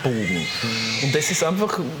hingebogen. Und das ist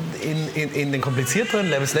einfach in den komplizierteren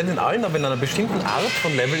Levels, nicht in allen, aber in einer bestimmten Art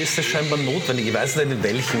von Level ist das scheinbar notwendig. Ich weiß nicht in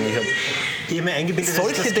welchen. Ich habe mir eingebildet,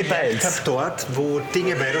 dass ich das gemerkt habe dort, wo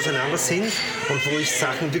Dinge weit auseinander sind und wo ich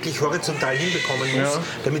Sachen wirklich horizontal hinbekommen muss,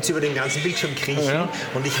 damit sie über den ganzen Bildschirm kriechen. Ja.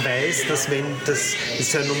 Und ich weiß, dass das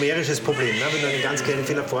ist ein numerisches Problem. Ne? Wenn du einen ganz kleinen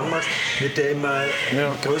Fehler vorn machst, wird der immer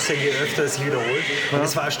größer, je öfter er sich wiederholt. Und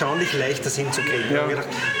es war erstaunlich leicht, das hinzukriegen. Ich habe gedacht,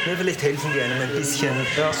 vielleicht helfen die einem ein bisschen,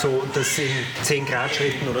 so das in 10 Grad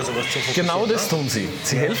Schritten oder sowas zu fokussieren. Genau das tun sie.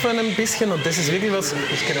 Sie helfen einem ein bisschen und das ist wirklich was...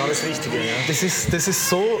 Das ist genau das Richtige. Ja. Das ist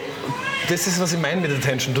so... Das ist, was ich meine mit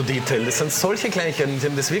Attention to Detail. Das sind solche Kleinigkeiten. Sie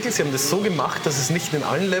haben das so gemacht, dass es nicht in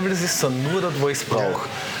allen Levels ist, sondern nur dort, wo ich es brauche.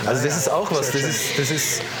 Also das ist auch was. Das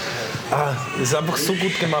ist einfach so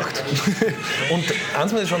gut gemacht. Und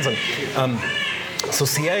eins muss ich schon sagen, so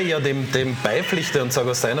sehr ich ja dem beipflichte und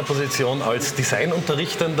sage aus seiner Position als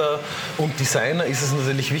Designunterrichtender und Designer ist es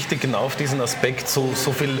natürlich wichtig, genau auf diesen Aspekt so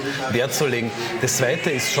viel Wert zu legen. Das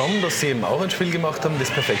Zweite ist schon, dass sie eben auch ein Spiel gemacht haben,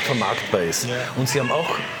 das perfekt vermarktbar ist. Ja. Und sie haben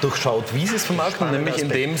auch durchschaut, wie sie es vermarkten, nämlich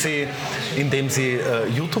indem sie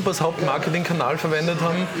YouTube als Hauptmarketingkanal verwendet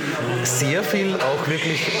haben, sehr viel auch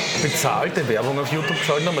wirklich bezahlte Werbung auf YouTube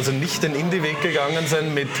geschaltet haben, also nicht den Indie-Weg gegangen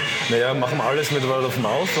sind mit, machen wir alles mit Word of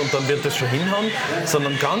Mouth und dann wird das schon hinhauen,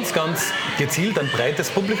 sondern ganz, ganz gezielt ein breites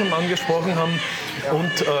Publikum angesprochen haben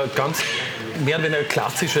und ganz mehr oder weniger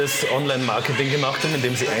klassisches Online-Marketing gemacht haben,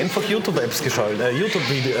 indem sie einfach YouTube-Apps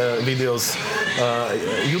YouTube-Videos,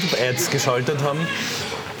 YouTube-Ads geschaltet haben.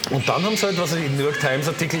 Und dann haben sie halt was in New York Times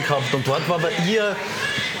Artikel gehabt und dort war aber ihr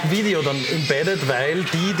Video dann embedded, weil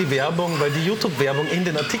die YouTube-Werbung in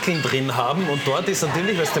den Artikeln drin haben und dort ist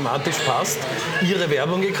natürlich, weil es thematisch passt, ihre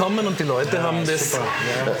Werbung gekommen und die Leute haben das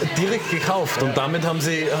direkt gekauft und damit haben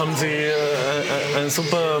sie einen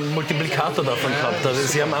super Multiplikator davon gehabt. Also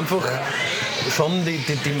sie haben einfach schon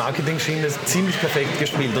die Marketing-Schiene ziemlich perfekt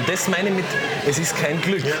gespielt. Und das meine ich mit, es ist kein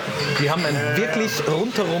Glück. Die haben ein wirklich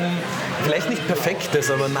rundherum, vielleicht nicht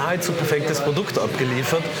perfektes, aber nahezu perfektes Produkt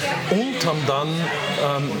abgeliefert und haben dann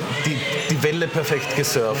die Welle perfekt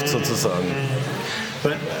gesurft sozusagen.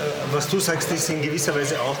 was du sagst, ist in gewisser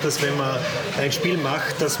Weise auch, dass wenn man ein Spiel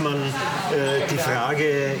macht, dass man die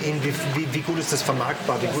Frage, wie gut ist das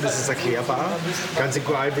vermarktbar, wie gut ist es erklärbar, ganz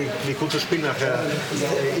egal, wie gut das Spiel nachher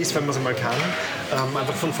ist, wenn man es einmal kann,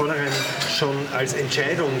 einfach von vornherein schon als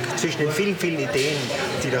Entscheidung zwischen den vielen, vielen Ideen,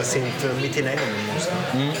 die da sind, mit hineinnehmen muss.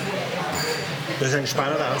 Das ist ein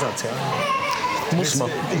spannender Ansatz, ja. Muss man.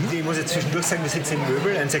 Ich muss jetzt zwischendurch sagen, wir sitzen im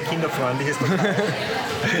Möbel, ein sehr kinderfreundliches Lokal.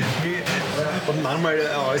 Und manchmal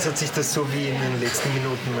äußert sich das so, wie in den letzten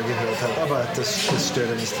Minuten man gehört hat. Aber das stört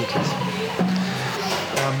ja nicht wirklich.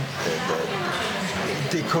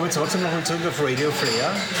 Ich komme jetzt trotzdem noch mal zurück auf Radio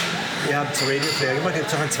Flair. Ihr habt Radio Flair gemacht, ihr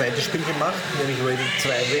habt auch ein zweites Spiel gemacht, nämlich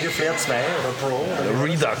Radio Flair 2 oder Pro. Oder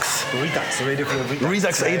Redux. Radio Flair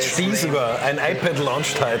Redux HD sogar, ein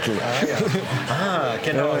iPad-Launch-Title.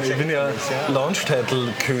 Genau. Ich bin ja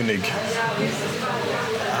Launch-Title-König.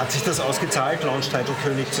 Hat sich das ausgezahlt,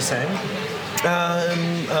 Launch-Title-König zu sein?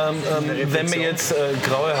 Wenn man jetzt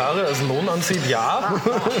graue Haare als Lohn ansieht, ja.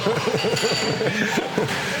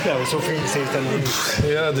 Ja, aber so viel sehe ich dann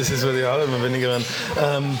nicht. Ja, das ist, weil die Haare immer weniger werden.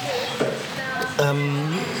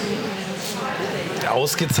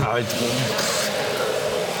 Ausgezahlt.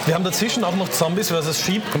 Wir haben dazwischen auch noch Zombies vs.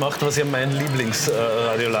 Sheep gemacht, was ja mein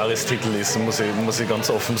Lieblings-Radiolaris-Titel ist, muss ich ganz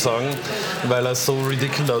offen sagen, weil er so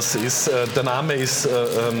ridiculous ist. Der Name ist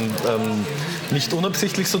nicht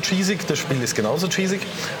unabsichtlich so cheesy, das Spiel ist genauso cheesy.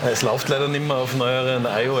 Es läuft leider nicht mehr auf neueren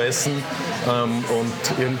iOS und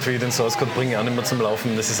irgendwie den Source Code bringe ich auch nicht mehr zum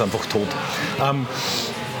Laufen, es ist einfach tot.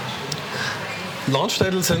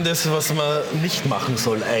 Launch-Titles sind das, was man nicht machen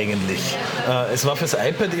soll eigentlich. Es war fürs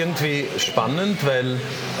iPad irgendwie spannend, weil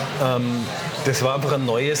das war einfach ein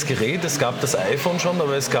neues Gerät. Es gab das iPhone schon,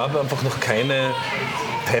 aber es gab einfach noch keine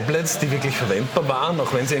Tablets, die wirklich verwendbar waren,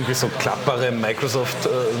 auch wenn es irgendwie so klappbare Microsoft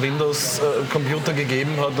Windows-Computer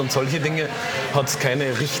gegeben hat und solche Dinge, hat es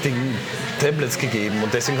keine richtigen Tablets gegeben.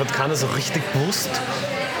 Und deswegen hat keiner so richtig gewusst,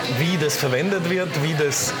 wie das verwendet wird,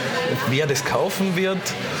 wer das kaufen wird.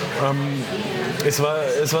 Es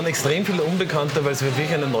waren extrem viele Unbekannte, weil es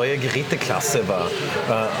wirklich eine neue Geräteklasse war.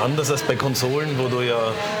 Anders als bei Konsolen, wo du ja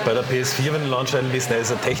bei der PS4, wenn du Launch-Title bist, das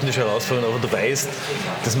ist eine technische Herausforderung, aber du weißt,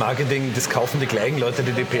 das Marketing, das kaufen die gleichen Leute,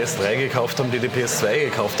 die die PS3 gekauft haben, die die PS2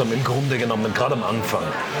 gekauft haben, im Grunde genommen, gerade am Anfang.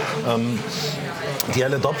 Die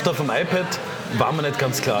Adapter vom iPad war mir nicht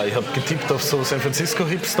ganz klar. Ich habe getippt auf so San Francisco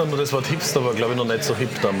Hipster, nur das Wort Hipster war, glaube ich, noch nicht so hip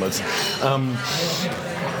damals.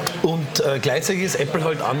 Und gleichzeitig ist Apple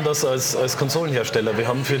halt anders als Konsolenhersteller. Wir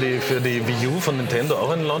haben für die Wii U von Nintendo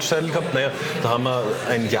auch einen Launch-Title gehabt. Naja, da haben wir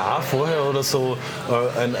ein Jahr vorher oder so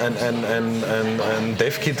ein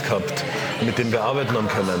Dev-Kit gehabt, mit dem wir arbeiten haben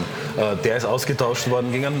können. Der ist ausgetauscht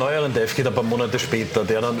worden gegen einen neueren Dev-Kit ein paar Monate später,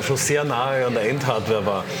 der dann schon sehr nahe an der Endhardware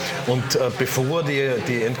war. Und bevor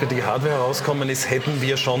die endgültige Hardware herausgekommen ist, hätten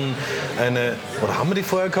wir schon oder haben wir die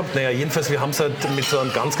vorher gehabt? Naja, jedenfalls, wir haben es halt mit so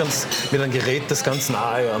einem mit einem Gerät, das ganz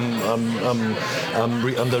nahe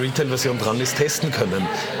an der Retail-Version dran ist, testen können.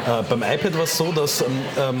 Beim iPad war es so, dass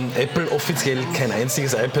Apple offiziell kein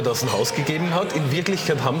einziges iPad aus dem Haus gegeben hat. In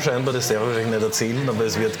Wirklichkeit haben scheinbar, das darf ich nicht erzählen, aber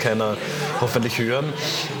es wird keiner hoffentlich hören.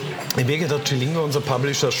 In Wirklichkeit hat Chilingo, unser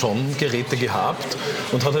Publisher, schon Geräte gehabt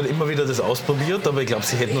und hat halt immer wieder das ausprobiert, aber ich glaube,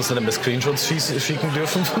 sie hätten uns nicht einmal Screenshots schicken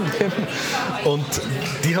dürfen von dem. Und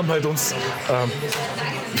die haben halt uns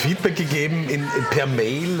Feedback gegeben per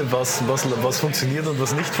Mail, was funktioniert und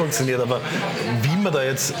was nicht funktioniert, aber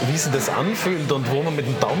wie sich das anfühlt und wo man mit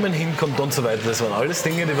dem Daumen hinkommt und so weiter, das waren alles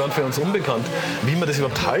Dinge, die waren für uns unbekannt. Wie man das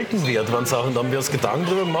überhaupt halten wird, waren Sachen, da haben wir uns Gedanken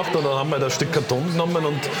drüber gemacht und dann haben wir da ein Stück Karton genommen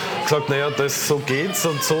und gesagt, naja, so geht's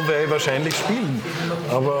und so werde ich wahrscheinlich spielen.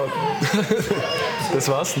 Aber das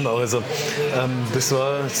war's dann auch. Also, das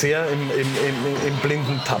war sehr im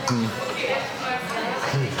blinden Tappen.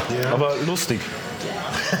 Ja. Aber lustig.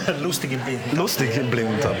 Lustig im Blinden Tappen. Lustig im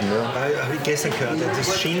Blinden Tappen, ja. Habe ich gestern gehört,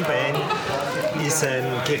 das Schienbein ist ein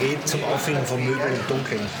Gerät zum Auffüllen von Möbeln im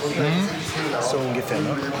Dunkeln. So ungefähr,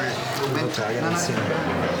 ne? Im übertragenen Sinn.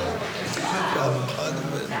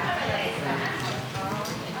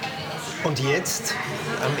 Und jetzt,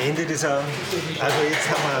 am Ende dieser, also jetzt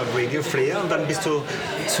haben wir Radio Flair und dann bist du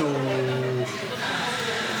zu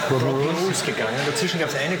Broken Rules gegangen. Dazwischen gab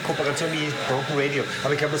es eine Kooperation, die Broken Radio.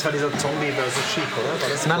 Aber ich glaube, das war dieser Zombie vs. Sheep, oder? War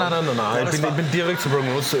das Nein. Ich bin direkt zu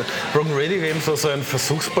Broken Rules. Broken Radio eben so ein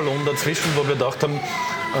Versuchsballon dazwischen, wo wir gedacht haben,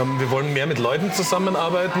 wir wollen mehr mit Leuten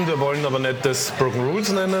zusammenarbeiten, wir wollen aber nicht das Broken Rules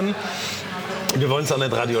nennen. wir wollen es auch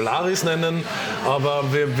nicht Radiolaris nennen, aber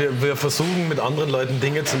wir versuchen mit anderen Leuten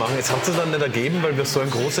Dinge zu machen. Es hat sich dann nicht ergeben, weil wir so ein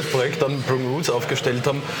großes Projekt an Broken Rules aufgestellt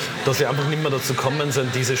haben, dass wir einfach nicht mehr dazu kommen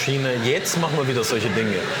sind, diese Schiene, jetzt machen wir wieder solche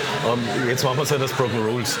Dinge. Jetzt machen wir es halt als Broken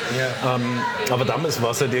Rules. Ja. Aber damals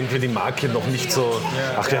war es halt irgendwie die Marke noch nicht so,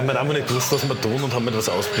 wir haben halt einfach nicht gewusst, was wir tun und haben etwas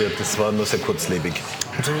ausprobiert. Das war nur sehr kurzlebig.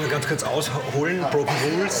 Also ganz kurz ausholen, Broken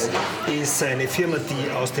Rules ist eine Firma,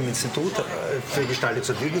 die aus dem Institut für Gestaltungs-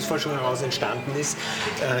 und Entwicklungsforschung heraus entstanden ist,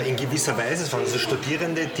 in gewisser Weise. Es waren also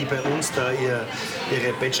Studierende, die bei uns da ihre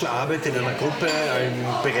Bachelorarbeit in einer Gruppe im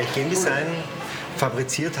Bereich Game Design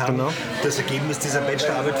fabriziert haben. Genau. Das Ergebnis dieser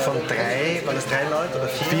Bachelorarbeit von waren das 3 Leute oder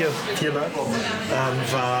 4? 4 Leute,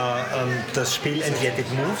 war das Spiel And Yet It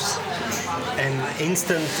Moves. Ein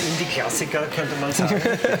Instant-Indie-Klassiker, könnte man sagen.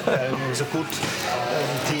 So gut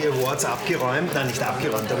die Awards abgeräumt, nein, nicht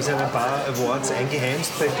abgeräumt, aber sie haben ein paar Awards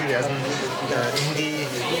eingeheimst bei diversen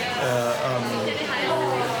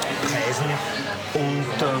Indie-Preisen. Und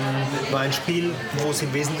war ein Spiel, wo es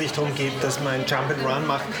im Wesentlichen darum geht, dass man ein Jump-and-Run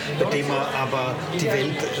macht, bei dem man aber die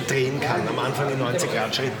Welt drehen kann. Am Anfang in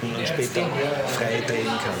 90-Grad-Schritten und später frei drehen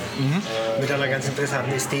kann. Mhm. Mit einer ganz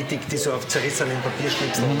interessanten Ästhetik, die so auf zerrissenen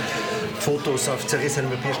Papierschnipseln, Fotos auf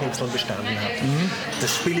zerrissenen Papierschnipseln bestanden hat. Mhm.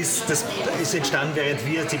 Das Spiel ist entstanden, während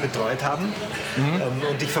wir sie betreut haben. Mhm.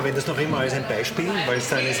 Und ich verwende es noch immer als ein Beispiel, weil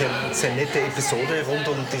es eine sehr, sehr nette Episode rund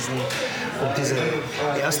um diese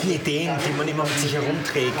ersten Ideen, die man immer mit sich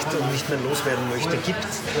herumträgt und nicht mehr loswerden möchte, gibt.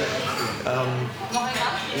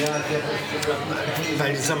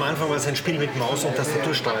 Weil am Anfang war es ein Spiel mit Maus und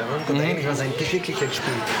Tastatursteuerung und eigentlich war es wirklich ein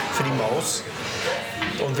Spiel für die Maus.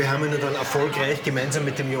 Und wir haben ihn dann erfolgreich gemeinsam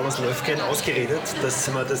mit dem Jonas Löfgren ausgeredet, dass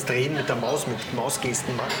man das Drehen mit der Maus, mit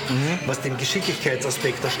Mausgesten macht, was den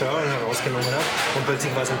Geschicklichkeitsaspekt der Steuerung herausgenommen hat und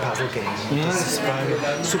plötzlich war es ein Puzzle-Game. Das war eine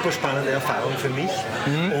super spannende Erfahrung für mich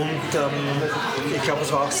und ich glaube,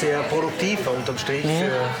 es war auch sehr produktiv unterm Strich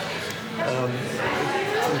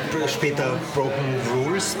für später Broken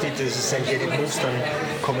Rules, die dieses And Yet It Moves dann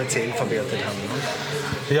kommerziell verwertet haben.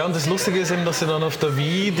 Ja, und das Lustige ist eben, dass sie dann auf der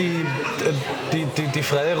Wii die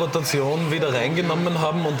freie Rotation wieder reingenommen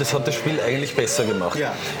haben und das hat das Spiel eigentlich besser gemacht.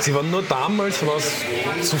 Ja. Sie waren nur damals was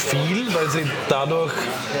zu viel, weil sie dadurch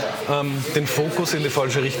den Fokus in die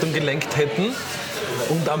falsche Richtung gelenkt hätten.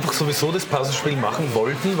 Und einfach sowieso das Puzzlespiel machen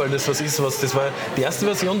wollten, weil das war die erste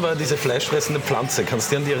Version war diese fleischfressende Pflanze.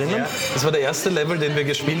 Kannst du dich an die erinnern? Ja. Das war der erste Level, den wir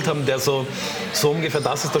gespielt haben, der so ungefähr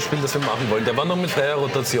das ist das Spiel, das wir machen wollen. Der war noch mit freier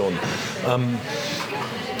Rotation.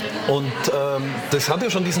 Das hat ja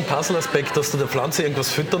schon diesen Puzzle-Aspekt, dass du der Pflanze irgendwas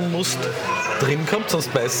füttern musst, drin gehabt,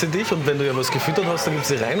 sonst beißt sie dich und wenn du ja was gefüttert hast, dann gibt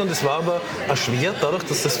sie rein und es war aber erschwert dadurch,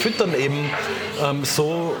 dass das Füttern eben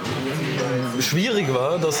so schwierig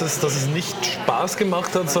war, dass es nicht Spaß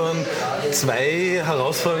gemacht hat, sondern 2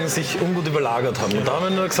 Herausforderungen sich ungut überlagert haben. Und da haben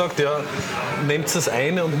wir nur gesagt, ja, nehmt das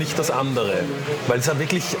eine und nicht das andere, weil es ja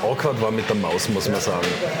wirklich awkward war mit der Maus, muss man sagen.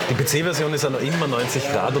 Die PC-Version ist ja noch immer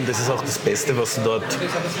 90 Grad und das ist auch das Beste, was du dort,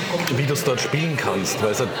 wie du es dort spielen kannst,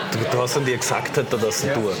 weil du hast dann die Exaktheit der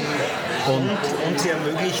Tastatur. Und sie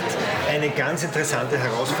ermöglicht eine ganz interessante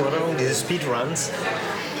Herausforderung, diese Speedruns,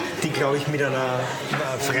 die, glaube ich, mit einer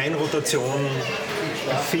freien Rotation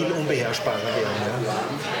viel unbeherrschbarer werden. Ja.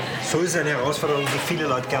 So ist eine Herausforderung, die viele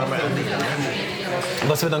Leute gerne mal annehmen.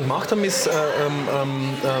 Was wir dann gemacht haben, ist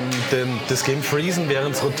das Game freezen,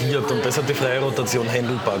 während es rotiert und das hat die freie Rotation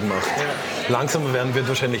handelbar gemacht. Ja. Langsamer werden wird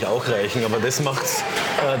wahrscheinlich auch reichen, aber das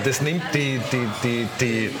nimmt den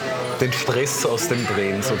Stress aus dem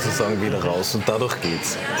Drehen sozusagen wieder raus und dadurch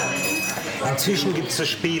geht's. Inzwischen gibt es das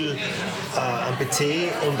Spiel am PC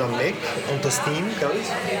und am Mac unter Steam, glaube ich.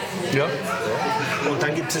 Ja. Und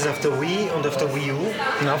dann gibt es auf der Wii und auf der Wii U.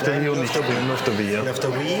 Nein, auf der Wii U nicht. Auf der Wii, ja. Und auf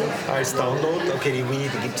der Wii als Download. Okay, die Wii,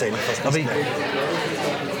 die gibt es eigentlich fast nicht mehr.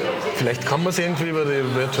 Vielleicht kann man es irgendwie über die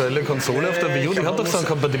virtuelle Konsole auf der Wii U, die hat doch so einen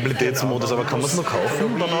Kompatibilitätsmodus, aber kann man es noch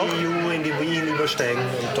kaufen dann auch? Wii U in die Wii hinübersteigen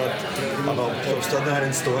und dort, aber ob es dort noch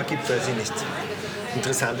einen Store gibt, weiß ich nicht.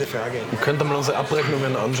 Interessante Frage. Wir könnten mal unsere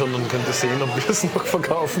Abrechnungen anschauen und könnte sehen, ob wir es noch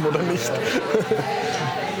verkaufen oder nicht.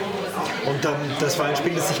 Und das war ein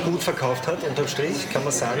Spiel, das sich gut verkauft hat, unterm Strich, kann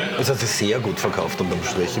man sagen? Es hat sich sehr gut verkauft, unterm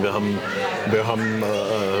Strich. Wir haben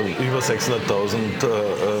über 600.000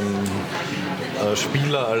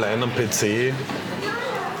 Spieler allein am PC,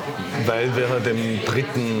 weil wir halt im 3.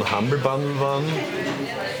 Humble Bundle waren.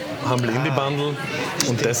 Humble Indie Bundle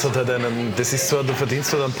und das hat halt du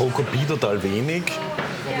verdienst halt dann pro Kopie total wenig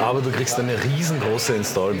aber du kriegst eine riesengroße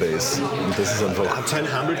Install-Base. Und das ist einfach... Hat so ein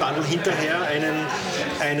Humble Bundle hinterher einen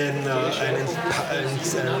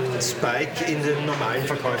Spike in den normalen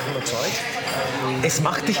Verkäufen erzeugt? Es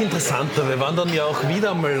macht dich interessanter. Wir waren dann ja auch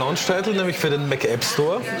wieder einmal Launch-Title, nämlich für den Mac App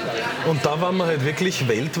Store. Und da waren wir halt wirklich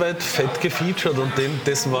weltweit fett gefeatured. Und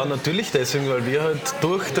das war natürlich deswegen, weil wir halt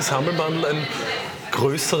durch das Humble Bundle ein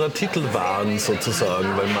größerer Titel waren sozusagen,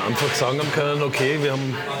 weil wir einfach sagen haben können, okay, wir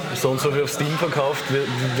haben so und so viel auf Steam verkauft,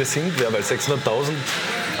 wir sind wer, weil 600.000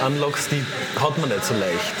 Unlocks, die hat man nicht so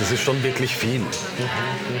leicht. Das ist schon wirklich viel.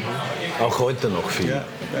 Auch heute noch viel. Ja.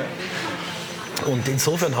 Und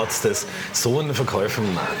insofern hat es das. So in den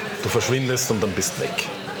Verkäufen, nein. Du verschwindest und dann bist weg.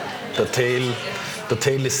 Der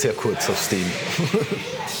Tail ist sehr kurz auf Steam.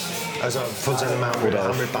 Also von seinem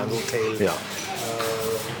Humble Bundle Tail. Ja.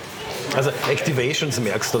 Also Activations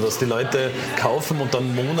merkst du, dass die Leute kaufen und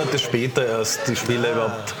dann Monate später erst die Spiele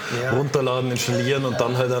überhaupt runterladen, installieren und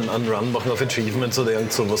dann halt einen Run machen auf Achievements oder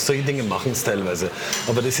irgend sowas. Solche Dinge machen es teilweise.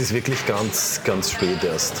 Aber das ist wirklich ganz, ganz spät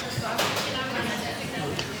erst.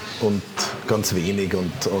 Und ganz wenig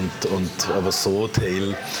aber so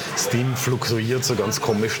Tail, Steam fluktuiert so ganz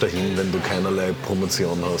komisch dahin, wenn du keinerlei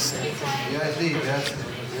Promotion hast.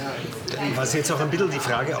 Was jetzt auch ein bisschen die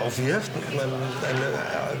Frage aufwirft,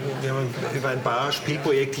 wir haben über ein paar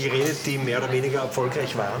Spielprojekte geredet, die mehr oder weniger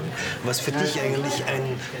erfolgreich waren, was für dich eigentlich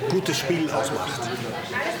ein gutes Spiel ausmacht.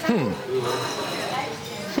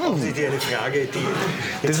 Das ist eine Frage, die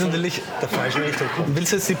das ist natürlich der falschen Richtung kommt.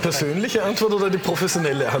 Willst du jetzt die persönliche Antwort oder die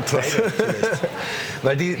professionelle Antwort?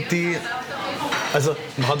 Weil also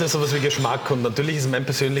man hat ja sowas wie Geschmack und natürlich ist mein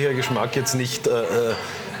persönlicher Geschmack jetzt nicht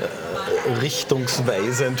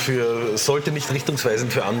sollte nicht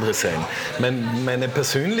richtungsweisend für andere sein. Meine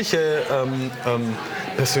persönlich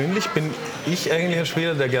bin ich eigentlich ein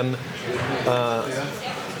Spieler, der gern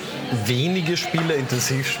wenige Spiele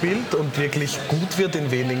intensiv spielt und wirklich gut wird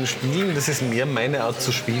in wenigen Spielen. Das ist mehr meine Art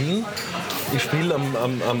zu spielen. Ich spiele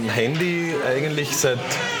am Handy eigentlich seit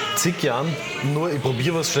zig Jahren nur, ich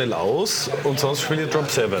probiere was schnell aus und sonst spiele ich Drop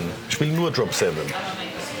 7. Ich spiele nur Drop 7.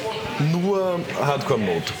 Nur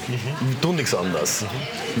Hardcore-Mode. Ich tue nichts anderes.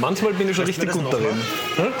 Manchmal bin ich schon richtig gut darin.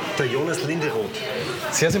 Der Jonas Linderoth.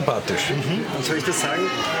 Sehr sympathisch. Und soll ich das sagen?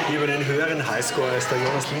 Ich habe einen höheren Highscore als der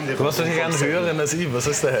Jonas Linderoth. Du hast natürlich einen höheren als ich. Was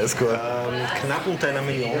ist der Highscore? Knapp unter 1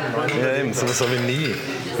 Million. Ja, eben, sowas habe ich nie.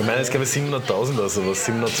 Ich meine, es gab 700.000 oder sowas.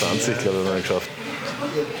 720, glaube ich, habe ich geschafft.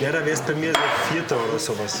 Ja, da wärst bei mir so Vierter oder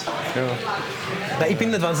sowas. Ja. Nein, ich bin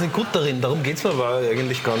nicht wahnsinnig gut darin, darum geht es mir aber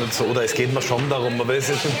eigentlich gar nicht so. Oder es geht mir schon darum, aber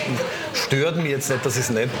es stört mich jetzt nicht, dass ich es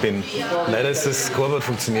nicht bin. Leider ist das Scoreboard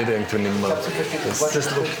funktioniert irgendwie nicht mehr.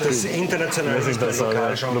 Das international ist das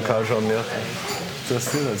lokal schon. Lokal schon, ja. Du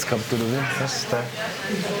hast den jetzt gehabt, oder wie? Das da.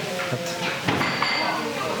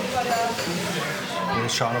 Wir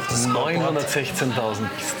schauen auf das Scoreboard.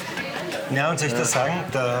 916.000. Ja, und soll ich das sagen?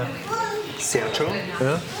 Der Sergio,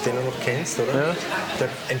 den du noch kennst, oder? Ja. Der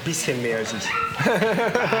ein bisschen mehr als ich.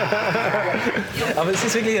 Aber es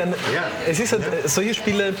ist wirklich solche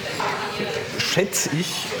Spiele schätze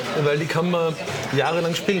ich, weil die kann man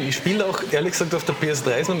jahrelang spielen. Ich spiele auch, ehrlich gesagt, auf der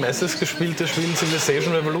PS3 mein meistens gespieltes Spiel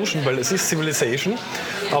Civilization Revolution, weil es ist Civilization,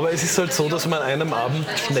 aber es ist halt so, dass man an einem Abend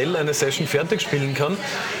schnell eine Session fertig spielen kann.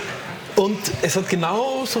 Und es hat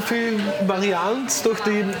genauso viel Varianz durch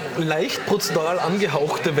die leicht prozedural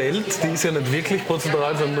angehauchte Welt. Die ist ja nicht wirklich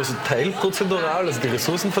prozedural, sondern nur so teilprozedural, also die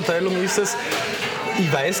Ressourcenverteilung ist es.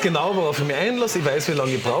 Ich weiß genau, worauf ich mich einlasse, ich weiß, wie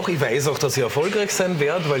lange ich brauche, ich weiß auch, dass ich erfolgreich sein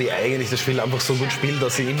werde, weil ich eigentlich das Spiel einfach so gut spiele,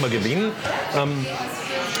 dass ich immer gewinne.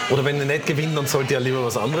 Oder wenn ich nicht gewinne, dann sollte ich ja lieber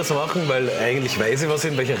was anderes machen, weil eigentlich weiß ich, was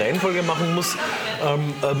ich in welcher Reihenfolge machen muss.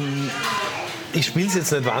 Ich spiele es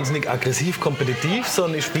jetzt nicht wahnsinnig aggressiv kompetitiv,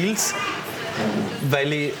 sondern ich spiele es,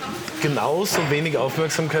 weil ich genauso wenig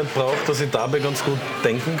Aufmerksamkeit brauche, dass ich dabei ganz gut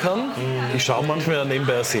denken kann. Ich schaue manchmal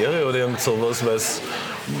nebenbei eine Serie oder irgend sowas, weil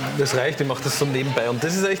das reicht, ich mache das so nebenbei. Und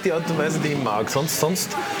das ist eigentlich die Art und Weise, die ich mag. Sonst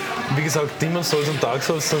wie gesagt, Demon's Souls und Dark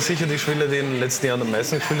Souls sind sicher die Spiele, die ich in den letzten Jahren am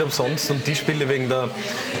meisten gespielt habe. Sonst und die Spiele wegen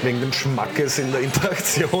dem Schmackes in der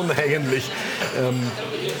Interaktion eigentlich.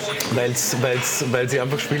 Weil sie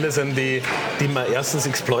einfach Spiele sind, die man erstens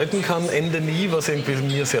exploiten kann, Ende nie, was irgendwie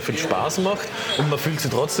mir sehr viel Spaß macht. Und man fühlt sich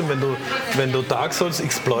trotzdem, wenn du Dark Souls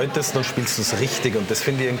exploitest, dann spielst du es richtig. Und das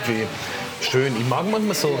finde ich irgendwie schön. Ich mag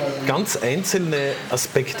manchmal so ganz einzelne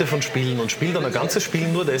Aspekte von Spielen und spiele dann ein ganzes Spiel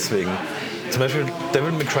nur deswegen. zum Beispiel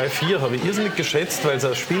Devil May Cry 4 habe ich irrsinnig geschätzt, weil es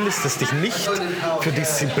ein Spiel ist, das dich nicht für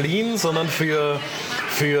Disziplin, sondern für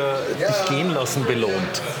dich gehen lassen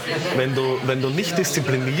belohnt. Wenn du nicht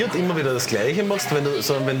diszipliniert immer wieder das Gleiche machst,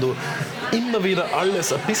 sondern wenn du immer wieder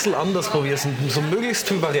alles ein bisschen anders probierst und so möglichst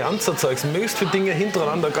viel Varianz erzeugst, möglichst viele Dinge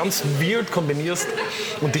hintereinander ganz weird kombinierst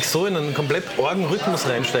und dich so in einen komplett argen Rhythmus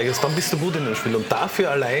reinsteigst, dann bist du gut in dem Spiel. Und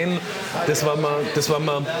dafür allein, das war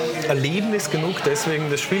mir Erlebnis genug, deswegen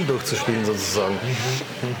das Spiel durchzuspielen sozusagen.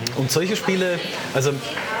 Und solche Spiele, also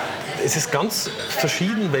es ist ganz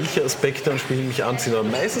verschieden, welche Aspekte am Spiel mich anziehen. Aber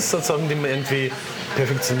meistens sozusagen, die man irgendwie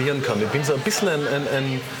perfektionieren kann. Ich bin so ein bisschen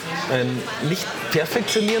ein nicht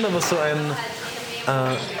perfektionieren, aber so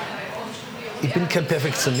ich bin kein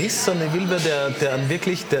Perfektionist, sondern ich will wer,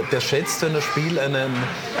 der schätzt, wenn das Spiel einen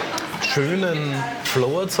schönen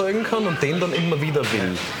Flow erzeugen kann und den dann immer wieder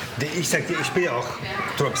will. Ich sag dir, ich spiele auch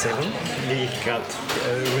Drop 7, wie ich gerade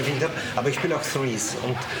revealed habe, aber ich spiele auch Threes.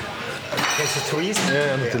 Und kennst du Threes?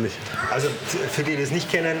 Ja, natürlich. Also für die das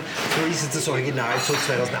nicht kennen, Threes ist das Original zu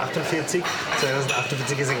 2048.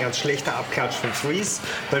 2048 ist ein ganz schlechter Abklatsch von Threes,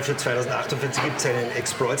 weil für 2048 gibt es eine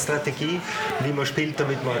Exploit-Strategie, wie man spielt,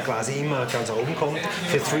 damit man quasi immer ganz nach oben kommt.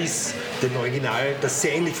 Für Threes, den Original, das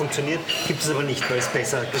sehr ähnlich funktioniert, gibt es aber nicht, weil es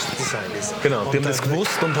besser designt ist. Genau, die haben das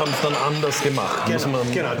gewusst und haben es dann anders gemacht.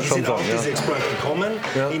 Genau, die sind auf diese Exploit gekommen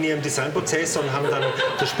in ihrem Designprozess und haben dann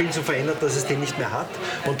das Spiel so verändert, dass es den nicht mehr hat.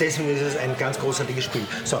 Und deswegen ist es ein ganz großartiges Spiel.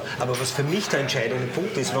 So, aber was für mich der entscheidende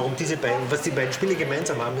Punkt ist, was die beiden Spiele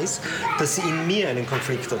gemeinsam haben, ist, dass sie in mir einen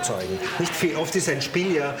Konflikt erzeugen. Nicht viel, oft ist ein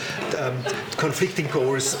Spiel ja Conflicting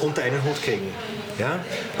Goals unter einen Hut kriegen. Ja?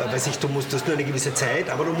 Weiß ich, du hast nur eine gewisse Zeit,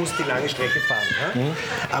 aber du musst die lange Strecke fahren.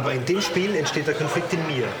 Ja? Aber in dem Spiel entsteht der Konflikt in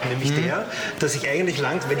mir, nämlich der, dass ich eigentlich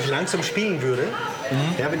wenn ich langsam spielen würde,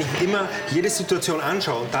 ja, wenn ich immer jede Situation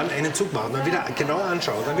anschaue und dann einen Zug mache und dann wieder genau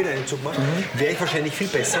anschaue und dann wieder einen Zug mache, wäre ich wahrscheinlich viel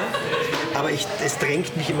besser, aber es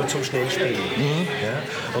drängt mich immer zum schnellen Spielen.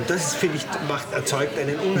 Ja? Und das, finde ich, erzeugt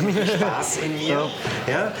einen unheimlichen Spaß in mir,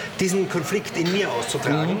 ja? Diesen Konflikt in mir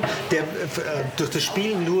auszutragen, der durch das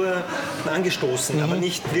Spiel nur angestoßen, aber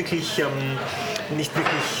nicht wirklich,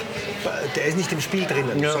 der ist nicht im Spiel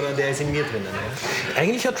drinnen, sondern der ist in mir drinnen. Ja?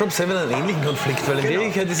 Eigentlich hat Drop 7 einen ähnlichen Konflikt, weil in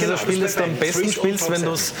Wirklichkeit ist dieses Spiel, das du am besten spielst,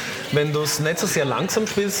 wenn du es nicht so sehr langsam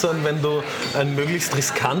spielst, sondern wenn du ein möglichst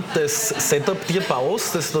riskantes Setup dir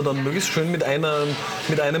baust, das du dann möglichst schön mit einem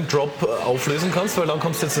Drop auflösen kannst, weil dann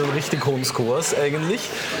kommst du jetzt zu den richtig hohen Scores eigentlich.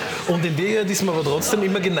 Und in Wirklichkeit ist man aber trotzdem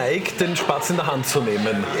immer geneigt, den Spatz in der Hand zu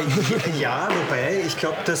nehmen. Ja, wobei ich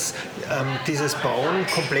glaube, dass dieses Bauen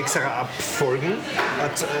komplexerer Abfolgen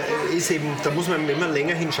ist eben, da muss man immer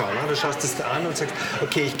länger hinschauen. Da schaust du es an und sagst,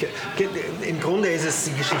 okay, im Grunde ist es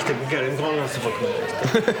die Geschichte, im Grunde hast du vollkommen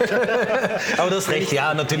recht. Aber du hast recht,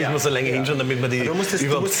 ja, natürlich muss er länger hinschauen, damit man die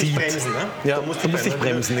überhaupt sieht. Bremsen, ne? Ja, du musst dich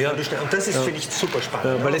bremsen, ja. Und das ist, finde ich, super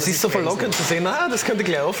spannend. Ja, weil es ist so verlockend zu sehen, das könnte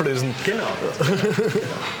gleich auflösen. Genau.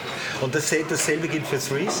 Und dasselbe gilt für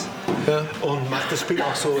Threes und macht das Spiel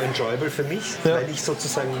auch so enjoyable für mich, weil ich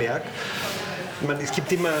sozusagen merke, es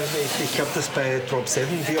gibt immer, ich glaube, dass bei Drop 7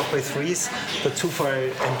 wie auch bei Threes der Zufall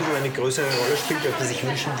ein bisschen eine größere Rolle spielt, als man sich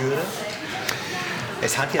wünschen würde.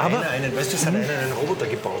 Es hat ja einen Roboter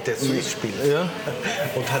gebaut, der Threes spielt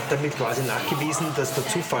und hat damit quasi nachgewiesen, dass der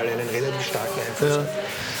Zufall einen relativ starken Einfluss hat.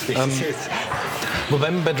 Wobei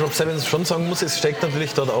man bei Drop 7 schon sagen muss, es steckt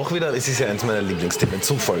natürlich dort auch wieder, es ist ja eins meiner Lieblingsthemen,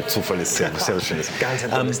 Zufall ist sehr schönes. Ganz ein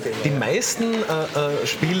tolles Thema. Die meisten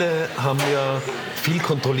Spiele haben ja viel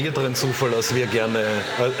kontrollierteren Zufall,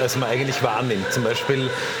 als man eigentlich wahrnimmt. Zum Beispiel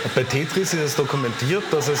bei Tetris ist es dokumentiert,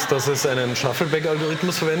 dass es einen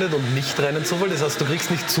Shuffleback-Algorithmus verwendet und nicht reinen Zufall. Das heißt, du kriegst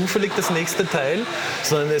nicht zufällig das nächste Teil,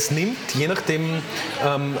 sondern es nimmt, je nachdem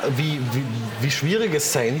wie schwierig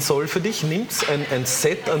es sein soll für dich, nimmt es ein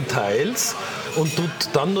Set an Teils und tut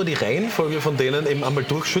dann nur die Reihenfolge von denen eben einmal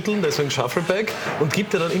durchschütteln, deswegen Shuffleback, und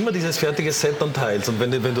gibt dir dann immer dieses fertige Set an Teils. Und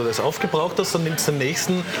wenn du das aufgebraucht hast, dann nimmst du den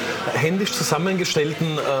nächsten händisch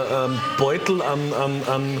zusammengestellten Beutel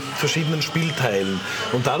an verschiedenen Spielteilen.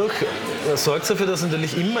 Und dadurch sorgt es dafür, dass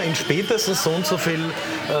natürlich immer in spätestens so und so viel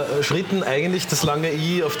Schritten eigentlich das lange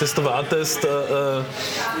I, auf das du wartest,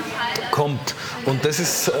 kommt. Und das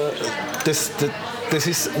ist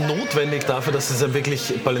notwendig dafür, dass es ein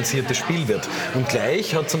wirklich balanciertes Spiel wird. Und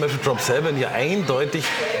gleich hat zum Beispiel Drop 7 ja eindeutig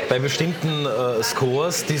bei bestimmten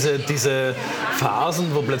Scores diese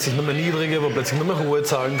Phasen, wo plötzlich nur mehr niedrige, wo plötzlich nur mehr hohe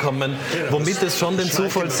Zahlen kommen, womit es schon den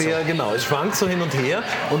Zufall sehr, genau, es schwankt so hin und her.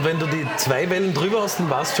 Und wenn du die 2 Wellen drüber hast, dann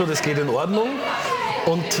weißt du schon, das geht in Ordnung.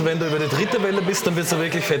 Und wenn du über die 3. Welle bist, dann wird es ein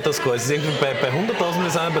wirklich fetter Score. Es ist irgendwie bei 100.000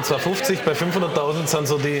 ist sein, bei 250, bei 500.000 sind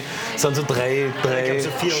so drei so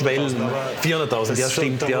 400.000, Schwellen. 400.000, ja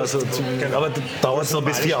stimmt. Ja, so, genau. aber dauert es noch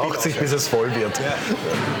bis 480, bis es voll wird. Ja.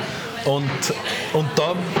 Und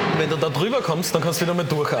da, wenn du da drüber kommst, dann kannst du wieder mal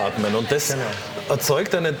durchatmen. Und das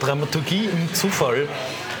erzeugt eine Dramaturgie im Zufall,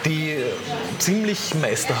 die ziemlich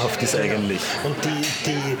meisterhaft ist eigentlich. Und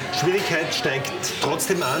die Schwierigkeit steigt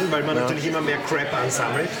trotzdem an, weil man natürlich immer mehr Crap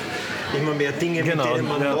ansammelt. Immer mehr Dinge, mit denen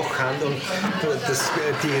man noch kann, und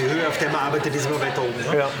die Höhe, auf der man arbeitet, ist immer weiter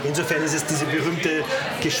oben. Ne? Ja. Insofern ist es diese berühmte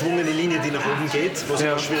geschwungene Linie, die nach oben geht, wo es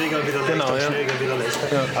immer schwieriger und wieder leichter und schwieriger und wieder leichter.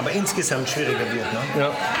 Ja. Aber insgesamt schwieriger wird. Ne?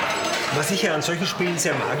 Ja. Was ich ja an solchen Spielen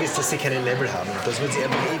sehr mag, ist, dass sie keine Level haben, dass man sie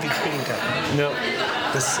einfach ewig spielen kann. Ja.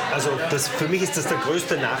 Für mich ist das der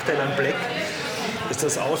größte Nachteil an Black, dass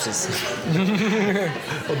das aus ist.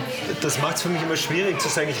 Und das macht es für mich immer schwierig zu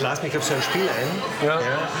sagen, ich lasse mich auf so ein Spiel ein,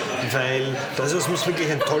 weil das muss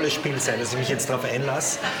wirklich ein tolles Spiel sein, dass ich mich jetzt darauf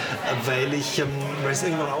einlasse, weil es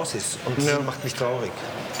irgendwann aus ist, und das macht mich traurig.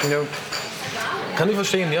 Ja. Kann ich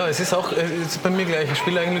verstehen, ja. Es ist auch bei mir gleich. Ich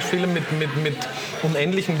spiele eigentlich Spiele mit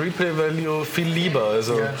unendlichem Replay-Value viel lieber.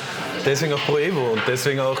 Also deswegen auch Pro Evo und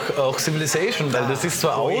deswegen auch Civilization, weil das ist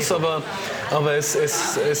zwar aus, aber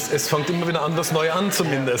es fängt immer wieder an, das neu an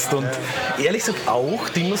zumindest. Und ehrlich gesagt auch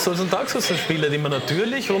Demon's Souls und Dark Souls Spiele, die man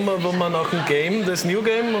natürlich, wo man auch ein Game, das New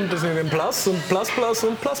Game und das New Game Plus und Plus Plus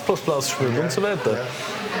und Plus Plus Plus spielt und so weiter.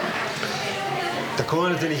 Da kommen wir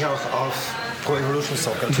natürlich auch auf Pro Evolution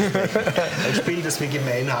Soccer zu sprechen. Ein Spiel, das wir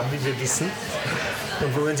gemein haben, wie wir wissen,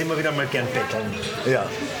 und wo wir uns immer wieder mal gern betteln. Ja.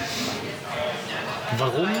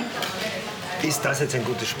 Warum ist das jetzt ein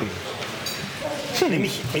gutes Spiel?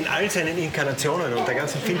 Nämlich in all seinen Inkarnationen und der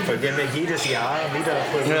ganzen Vielfalt. Wir haben ja jedes Jahr wieder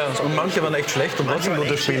Pro Evolution Soccer. Und manche waren echt schlecht und trotzdem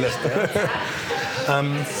gute Spiele.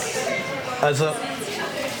 Also,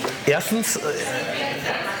 erstens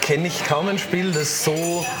kenne ich kaum ein Spiel, das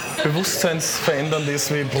so bewusstseinsverändernd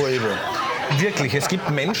ist wie Pro Evo. Wirklich, es gibt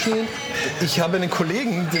Menschen, ich habe einen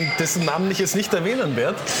Kollegen, dessen Namen ich jetzt nicht erwähnen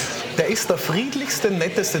werde, der ist der friedlichste,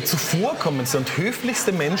 netteste, zuvorkommendste und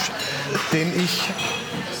höflichste Mensch, den ich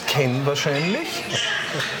kenne wahrscheinlich.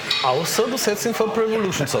 Außer du setzt ihn vor Pro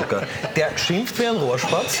Evolution Soccer. Der schimpft wie ein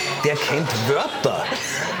Rohrspatz, der kennt Wörter.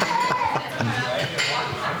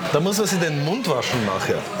 Da muss man sich den Mund waschen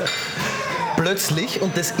nachher. Plötzlich,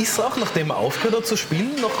 und das ist auch, nachdem er aufgehört hat zu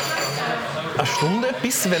spielen, noch eine Stunde,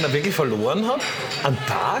 bis, wenn er wirklich verloren hat, ein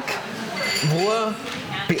Tag, wo er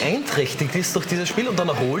beeinträchtigt ist durch dieses Spiel, und dann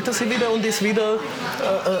erholt er sich wieder und ist wieder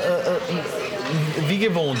wie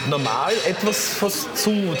gewohnt, normal, etwas fast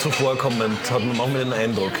zuvorkommend, hat man manchmal den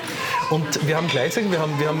Eindruck. Und wir haben gleichzeitig, wir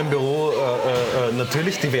haben im Büro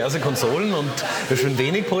natürlich diverse Konsolen, und wir spielen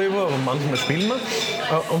wenig Pro Evo, aber manchmal spielen wir.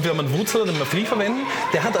 Und wir haben einen Wutzer, den wir viel verwenden.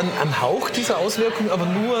 Der hat einen Hauch dieser Auswirkung, aber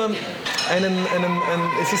nur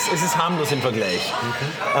es ist harmlos im Vergleich.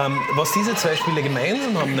 Was diese zwei Spiele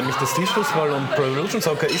gemeinsam haben, nämlich das Tischfußball und Pro Evolution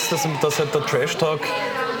Soccer, ist, dass halt der Trash Talk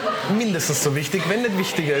mindestens so wichtig, wenn nicht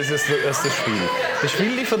wichtiger ist als das Spiel. Das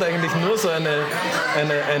Spiel liefert eigentlich nur so eine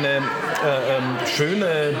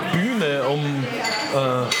schöne Bühne, um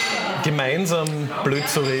gemeinsam blöd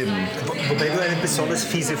zu reden. Wobei du eine besonders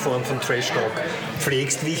fiese Form von Trash Talk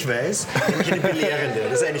pflegst, wie ich weiß, nämlich eine belehrende.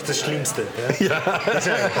 Das ist eigentlich das Schlimmste. Ja? Das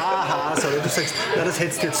ist haha, sondern du sagst, na, das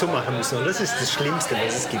hättest du jetzt so machen müssen. Und das ist das Schlimmste,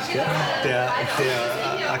 was es gibt. Ja? Der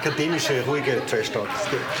akademische, ruhige Trash Talk.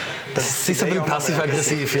 Das ist ein bisschen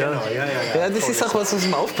passiv-aggressiv, ja. Genau, ja, das ist auch was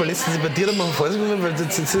mir aufgefallen ist, dass ich bei dir da mal vorsichtig, weil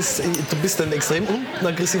du bist ein extrem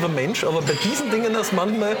unaggressiver Mensch, aber bei diesen Dingen hat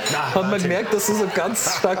man gemerkt, dass du so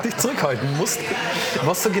ganz stark dich zurückhalten musst.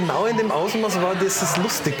 Was so genau in dem Ausmaß war, dass es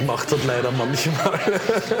lustig gemacht hat, leider manchmal.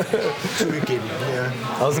 Zugegeben,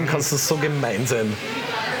 ja. Außerdem kannst du so gemein sein.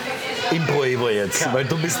 Im Pro Evo jetzt, weil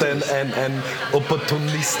du bist ein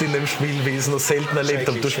Opportunist in dem Spielwesen, das selten erlebt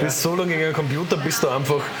habe. Du spielst so lange gegen einen Computer, bis du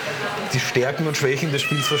einfach die Stärken und Schwächen des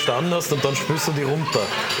Spiels verstanden hast, und dann spürst du die runter.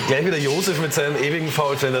 Gleich wie der Josef mit seinen ewigen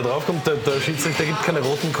Fouls, wenn er draufkommt, der Schiedsrichter gibt keine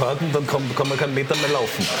roten Karten, dann kann man keinen Meter mehr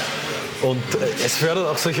laufen. Und es fördert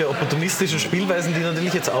auch solche opportunistische Spielweisen, die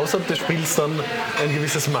natürlich jetzt außerhalb des Spiels dann ein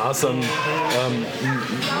gewisses Maß an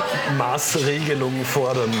Maßregelung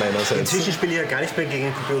fordern meinerseits. Inzwischen spiele ich ja gar nicht mehr gegen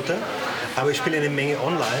den Computer, aber ich spiele eine Menge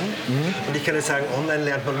online. Und ich kann dir sagen, online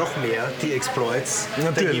lernt man noch mehr die Exploits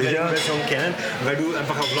der jeweiligen Version kennen, weil du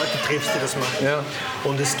einfach auf Leute triffst, die das machen. Ja.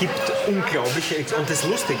 Und es gibt unglaubliche, und das ist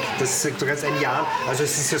lustig, du kannst ein Jahr, also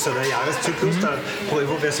es ist ja so der Jahreszyklus der Pro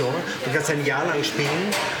Evo Version, du kannst ein Jahr lang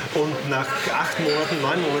spielen und nach 8 Monaten,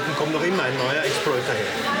 9 Monaten kommt noch immer ein neuer Exploit daher.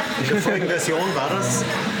 In der vorigen Version war das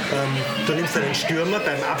Du nimmst einen Stürmer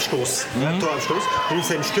beim Abstoß, Torabstoß, du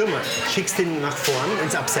nimmst einen Stürmer, schickst ihn nach vorn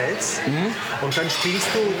ins Abseits und dann spielst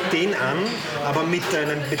du den an, aber mit der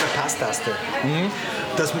Passtaste.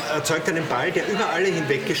 Das erzeugt einen Ball, der über alle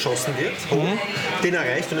hinweg geschossen wird, den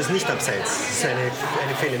erreicht und ist nicht abseits. Das ist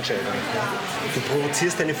eine Fehlentscheidung. Du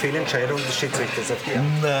provozierst eine Fehlentscheidung des Schiedsrichters auf die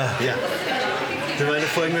Art. Ja. Das war eine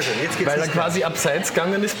folgende Sache. Jetzt geht's Weil er quasi abseits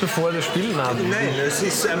gegangen ist, bevor er das Spiel nahm. Nein, es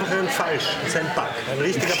ist einfach ein Falsch. Es ist ein Bug, ein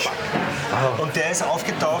richtiger Bug. Und der ist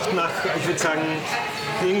aufgetaucht nach, ich würde sagen,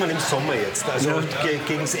 irgendwann im Sommer jetzt. Also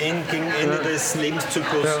gegen Ende des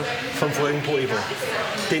Lebenszyklus vom vorigen Pro Evo.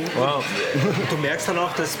 Du merkst dann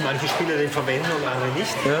auch, dass manche Spieler den verwenden und andere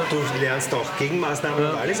nicht. Ja. Du lernst auch Gegenmaßnahmen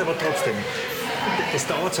und alles, aber trotzdem. Es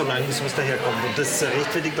dauert so lange, bis was daherkommt. Und das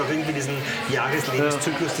rechtfertigt auch irgendwie diesen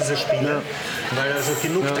Jahreslebenszyklus dieser Spieler, weil also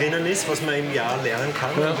genug drinnen ist, was man im Jahr lernen kann.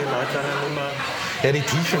 Und die Leute dann immer. Ja, die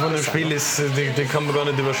Tiefe von dem Spiel ist, die kann man gar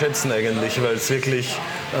nicht überschätzen eigentlich, weil es wirklich.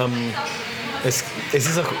 Es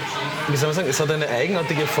ist auch, wie soll man sagen, es hat eine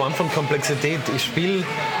eigenartige Form von Komplexität. Ich spiele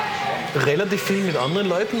relativ viel mit anderen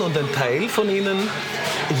Leuten und ein Teil von ihnen,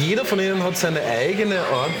 jeder von ihnen hat seine eigene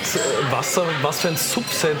Art, was für ein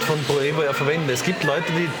Subset von Pro Evo er verwendet. Es gibt Leute,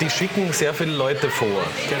 die schicken sehr viele Leute vor.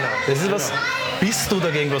 Genau. Das ist was, bis du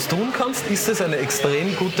dagegen was tun kannst, ist es eine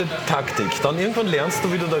extrem gute Taktik. Dann irgendwann lernst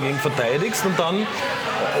du, wie du dagegen verteidigst und dann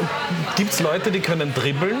gibt es Leute, die können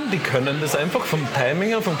dribbeln, die können das einfach vom Timing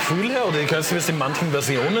her, vom Gefühl her, oder die können es in manchen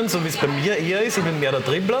Versionen, so wie es bei mir eher ist, ich bin mehr der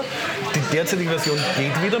Dribbler. Die derzeitige Version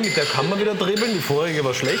geht wieder, mit der kann man wieder dribbeln, die vorige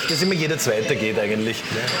war schlecht, das ist immer jede zweite geht eigentlich.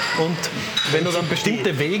 Und wenn du dann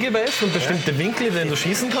bestimmte Wege weißt und bestimmte Winkel, in denen du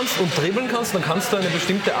schießen kannst und dribbeln kannst, dann kannst du eine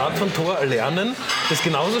bestimmte Art von Tor erlernen, das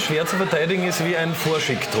genauso schwer zu verteidigen ist wie ein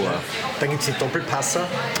Vorschicktor. Dann gibt es die Doppelpasser.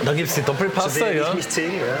 Dann gibt es die Doppelpasser, ich mich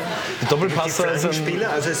zählen, Die Doppelpasser sind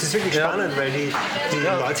Spieler. Also es ist wirklich spannend, weil die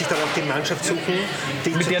Leute sich dann auch die Mannschaft suchen, die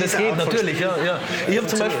mit der das geht, natürlich. Ja. Ich habe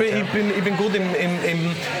zum Beispiel, ich bin gut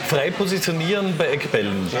im Freipositionieren bei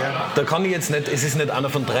Eckbällen. Ja. Da kann ich jetzt nicht, es ist nicht einer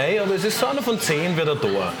von 3, aber es ist so einer von 10 wird ein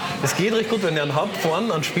Tor. Es geht recht gut, wenn er hat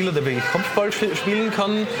vorne einen Spieler, der wirklich Kopfball spielen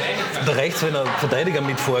kann. Da reicht es, wenn ein Verteidiger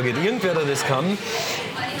mit vorgeht. Irgendwer, der das kann.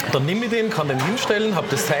 Dann nehme ich den, kann den hinstellen, habe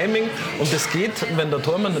das Timing und es geht, wenn der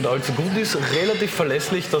Tormann nicht allzu gut ist, relativ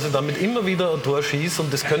verlässlich, dass ich damit immer wieder ein Tor schieße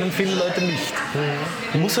und das können viele Leute nicht.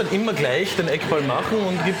 Ich muss halt immer gleich den Eckball machen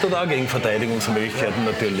und gibt dort auch Gegenverteidigungsmöglichkeiten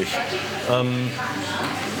natürlich.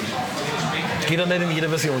 Geht auch nicht in jeder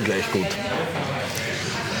Version gleich gut.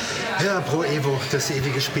 Ja, Pro Evo, das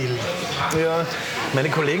ewige Spiel. Ja, meine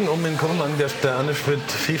Kollegen um in Kopenhagen, der eine spielt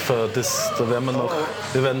FIFA, da werden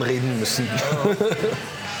wir werden reden müssen.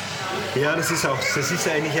 Ja, das ist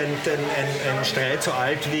eigentlich ein Streit so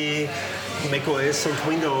alt wie macOS und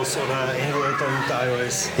Windows oder Android und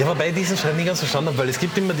iOS. Ja, wobei ich diesen Streit nicht ganz verstanden habe, weil es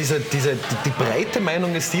gibt immer die breite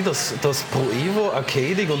Meinung ist die, dass Pro Evo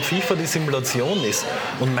arcadig und FIFA die Simulation ist.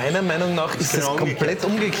 Und meiner Meinung nach ist es komplett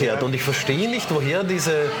umgekehrt. Ja. Und ich verstehe nicht, woher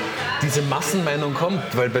diese Massenmeinung kommt.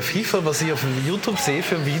 Weil bei FIFA, was ich auf YouTube sehe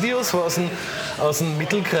für Videos, wo aus dem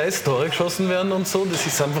Mittelkreis Tore geschossen werden und so, das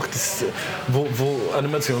ist einfach das, wo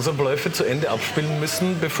Animationsabläufe zu Ende abspielen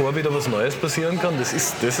müssen, bevor wieder was Neues passieren kann. Das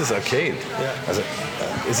ist Arcade. Ja. Also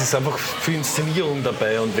es ist einfach viel Inszenierung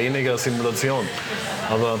dabei und weniger Simulation.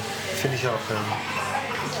 Aber finde ich auch. Ja.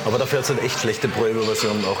 Aber dafür hat es halt echt schlechte Pro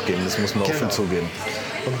Evo-Versionen auch gegeben, das muss man offen zugeben.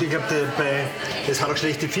 Und ich glaube, es hat auch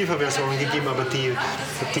schlechte FIFA-Versionen gegeben, aber die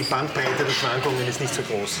Bandbreite der Schwankungen ist nicht so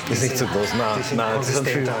groß. Ist nicht so groß, nein. Die sind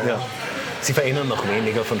viel, sie verändern noch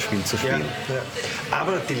weniger von Spiel zu Spiel. Ja.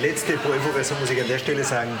 Aber die letzte Pro Evo-Version, muss ich an der Stelle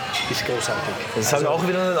sagen, ist großartig. Das sagen auch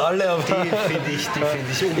wieder nicht alle, aber die finde ich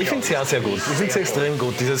unglaublich. Ich finde sie ja sehr gut. Ich finde sie extrem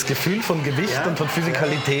gut. Dieses Gefühl von Gewicht und von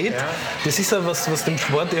Physikalität, das ist ja was dem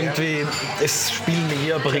Sport irgendwie das Spiel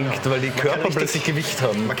näher bringt, weil die Körper plötzlich Gewicht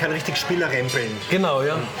haben. Man kann richtig Spieler rempeln. Genau,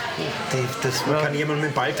 ja. Man kann jemanden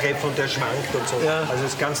mit dem Ball treffen und der schwankt und so. Ja. Also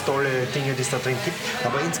es sind ganz tolle Dinge, die es da drin gibt.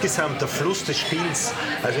 Aber insgesamt der Fluss des Spiels,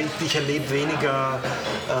 also ich erlebe weniger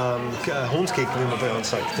Hundskick, wie man bei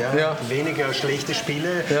uns sagt. Ja? Weniger schlechte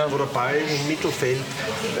Spiele, wo der Ball im Mittelfeld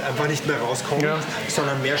einfach nicht mehr rauskommt,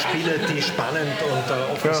 sondern mehr Spiele, die spannend und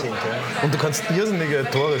offen sind. Ja? Und du kannst irrsinnige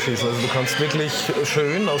Tore schießen. Also du kannst wirklich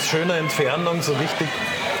aus schöner Entfernung so richtig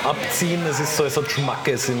abziehen. Es ist so, es hat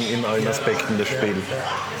Schmackes in allen Aspekten des Spiels.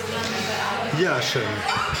 Ja, schön.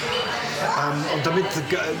 Und damit,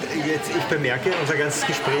 ich bemerke, unser ganzes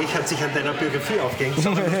Gespräch hat sich an deiner Biografie aufgehängt,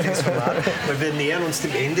 weil wir nähern uns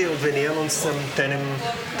dem Ende und wir nähern uns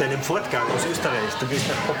deinem Fortgang aus Österreich. Du gehst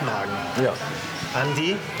nach Kopenhagen. Ja. An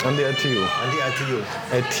die ITU. An die ITU.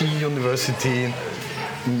 IT University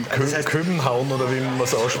Das heißt, Köbenhauen oder wie man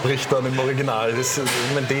es ausspricht dann im Original.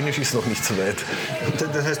 Mein Dänisch ist noch nicht so weit.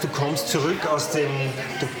 das heißt, du kommst zurück aus dem,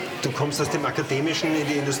 du kommst aus dem Akademischen in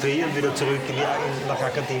die Industrie und wieder zurück nach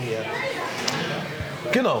Akademie.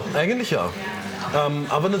 Genau, eigentlich ja.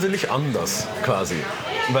 Aber natürlich anders quasi.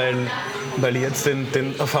 Weil ich jetzt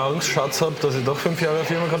den Erfahrungsschatz habe, dass ich doch 5 Jahre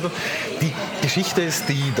Firma gehabt habe. Die Geschichte ist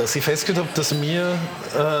die, dass ich festgestellt habe, dass mir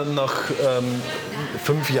nach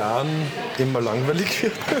 5 Jahren immer langweilig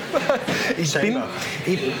wird.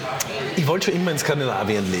 Ich wollte schon immer in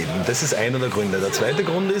Skandinavien leben. Das ist einer der Gründe. Der zweite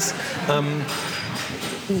Grund ist,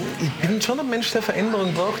 ich bin schon ein Mensch, der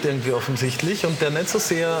Veränderung braucht irgendwie offensichtlich und der nicht so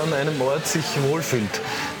sehr an einem Ort sich wohlfühlt.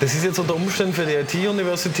 Das ist jetzt unter Umständen für die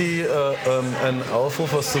IT-University ein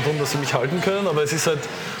Aufruf, was zu tun, dass sie mich halten können, aber es ist halt,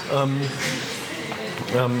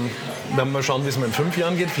 werden wir mal schauen, wie es mir in 5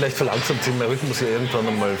 Jahren geht. Vielleicht verlangsamt sich mein Rhythmus ja irgendwann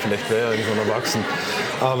einmal, vielleicht wäre er irgendwann erwachsen.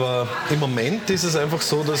 Aber im Moment ist es einfach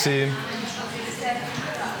so, dass ich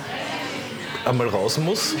einmal raus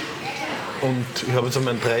muss und ich habe jetzt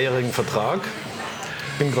einmal einen 3-jährigen Vertrag.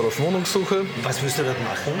 Ich bin gerade auf Wohnungssuche. Was willst du dort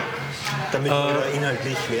machen, damit wir da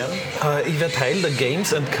inhaltlich werden? Ich werde Teil der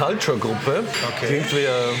Games and Culture Gruppe. Okay.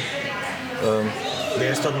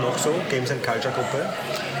 Wer ist dort noch so? Games and Culture Gruppe?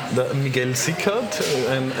 Der Miguel Sickert,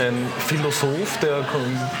 ein Philosoph,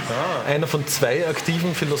 einer von 2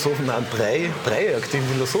 aktiven Philosophen, nein, 3 aktiven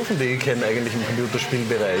Philosophen, die ich kenne eigentlich im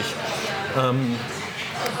Computerspielbereich.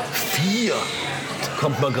 4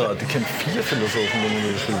 kommt man gerade. Ich kenne 4 Philosophen, die im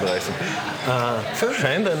Computerspielbereich sind.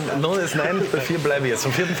 Scheint nein, bei 4 bleibe ich jetzt.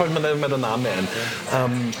 Am 4. fällt mir nicht mehr der Name ein.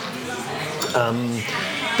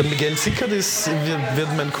 Der Miguel Sickert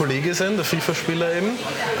wird mein Kollege sein, der FIFA-Spieler eben.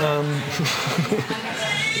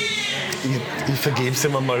 Ich vergebe es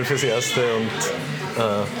ihm mal fürs Erste und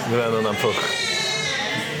wir werden dann einfach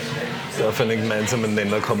auf einen gemeinsamen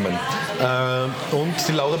Nenner kommen. Und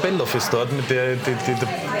die Laura Belloff ist dort, mit der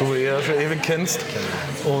du ja schon ewig kennst.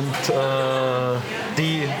 Und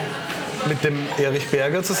die mit dem Erich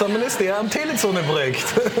Berger zusammen ist, der am Telezone-Projekt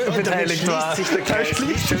beteiligt war. Da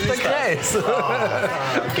schließt sich der Kreis.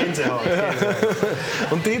 Gänsehaut.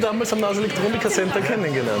 Und die damals am Elektronika Center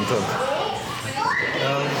kennengelernt hat.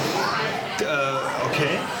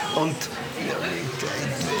 Okay. Und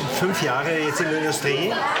 5 Jahre jetzt in der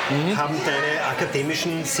Industrie haben deine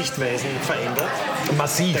akademischen Sichtweisen verändert?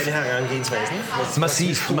 Massiv. Deine Herangehensweisen?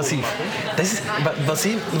 Massiv. Das ist,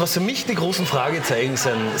 was für mich die großen Fragezeichen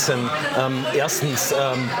sind erstens,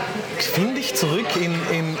 finde ich zurück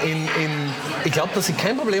ich glaube, dass ich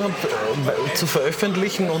kein Problem habe, zu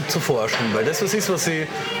veröffentlichen und zu forschen, weil das was ist, was ich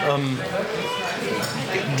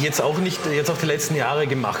jetzt auch die letzten Jahre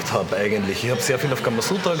gemacht habe eigentlich. Ich habe sehr viel auf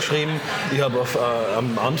Gamasutra geschrieben, ich habe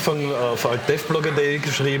am Anfang auf altdevblogger.de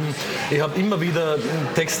geschrieben, ich habe immer wieder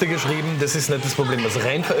Texte geschrieben, das ist nicht das Problem. Also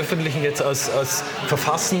rein veröffentlichen jetzt als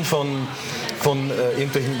Verfassen von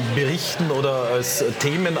irgendwelchen Berichten oder als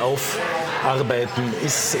Themen aufarbeiten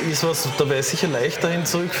ist was, da wäre ich sicher leicht dahin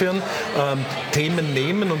zurückführen. Themen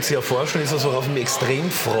nehmen und sie erforschen ist was, worauf ich mich extrem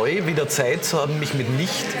freue, wieder Zeit zu haben, mich mit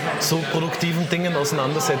nicht so produktiven Dingen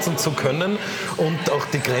auseinandersetzen zu können und auch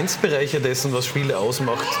die Grenzbereiche dessen, was Spiele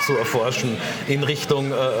ausmacht, zu erforschen in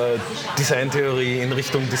Richtung Designtheorie, in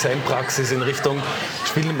Richtung Designpraxis, in Richtung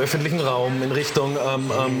Spielen im öffentlichen Raum, in Richtung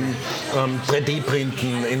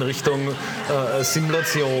 3D-Printen, in Richtung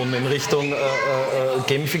Simulation, in Richtung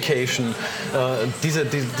Gamification.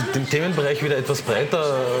 Den Themenbereich wieder etwas breiter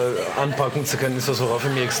anpacken zu können, ist was, worauf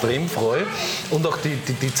ich mich extrem freue und auch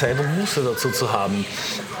die Zeit und Muße dazu zu haben.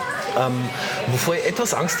 Wovor ich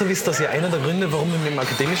etwas Angst habe, ist, dass ja einer der Gründe, warum ich mich im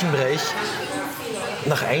akademischen Bereich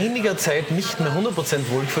nach einiger Zeit nicht mehr 100%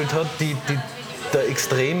 wohlgefühlt hat, der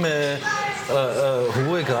extreme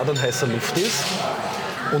hohe Grad an heißer Luft ist.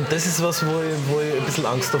 Und das ist was, wo ich ein bisschen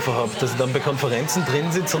Angst davor habe, dass ich dann bei Konferenzen drin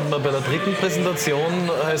sitze und mir bei der 3. Präsentation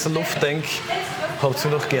heißer Luft denke, habt's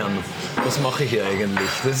mir doch gern. Was mache ich hier eigentlich?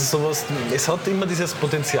 Das ist sowas, es hat immer dieses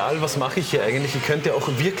Potenzial, was mache ich hier eigentlich? Ich könnte ja auch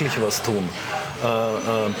wirklich was tun.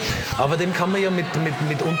 Aber dem kann man ja mit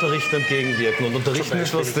Unterrichten entgegenwirken. Und Unterrichten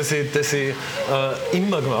ist was, das ich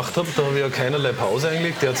immer gemacht habe. Da habe ich ja keinerlei Pause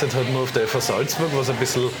eingelegt. Derzeit halt nur auf der FH Salzburg, was ein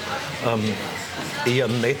bisschen eher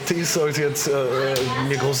nett ist, als jetzt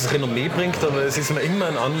mir großes Renommee bringt, aber es ist mir immer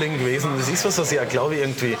ein Anliegen gewesen. Das ist was ich auch, glaube ich,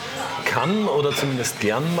 irgendwie kann oder zumindest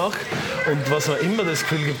gern mache und was mir immer das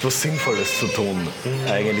Gefühl gibt, was Sinnvolles zu tun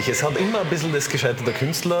eigentlich. Es hat immer ein bisschen das gescheiterte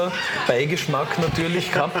Künstler-Beigeschmack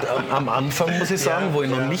natürlich gehabt, am Anfang muss ich sagen, wo ich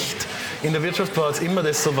noch nicht in der Wirtschaft war jetzt immer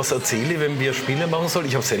das so, was erzähle ich, wenn wir Spiele machen sollen.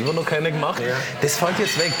 Ich habe selber noch keine gemacht. Ja. Das fällt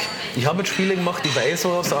jetzt weg. Ich habe jetzt Spiele gemacht, ich weiß,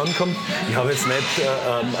 worauf es ankommt. Ich habe jetzt nicht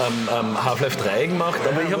Half-Life 3 gemacht,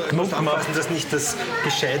 aber ich habe genug gemacht. Dass nicht das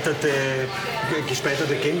gescheiterte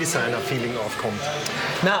Game Designer-Feeling aufkommt.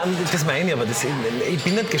 Nein, das meine ich aber. Ich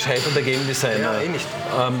bin nicht gescheiterter Game Designer. Ja, nicht.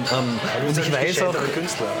 Und ich weiß auch...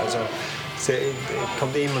 Künstler, also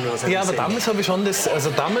kommt immer nur aus einer Ja, aber damals habe ich schon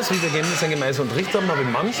damals, wie wir Game Design gemeinsam unterrichtet haben, habe ich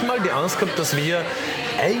manchmal die Angst gehabt, dass wir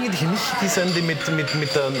eigentlich nicht die sind, die mit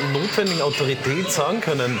der notwendigen Autorität sagen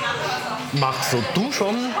können, mach so, du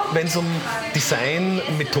schon, wenn es um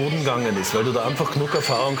Designmethoden gegangen ist, weil du da einfach genug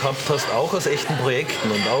Erfahrung gehabt hast, auch aus echten Projekten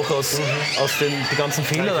und auch aus die ganzen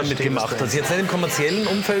Fehler damit gemacht hast. Jetzt nicht im kommerziellen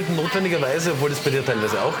Umfeld notwendigerweise, obwohl das bei dir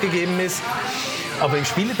teilweise auch gegeben ist. Aber im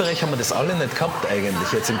Spielebereich haben wir das alle nicht gehabt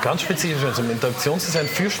eigentlich. Jetzt im ganz spezifischen, wenn es um Interaktionsdesign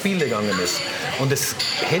für Spiele gegangen ist. Und es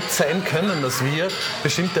hätte sein können, dass wir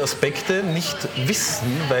bestimmte Aspekte nicht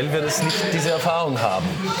wissen, weil wir diese Erfahrung haben.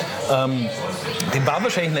 Dem war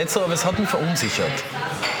wahrscheinlich nicht so, aber es hat mich verunsichert.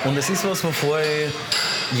 Und es ist was, wovor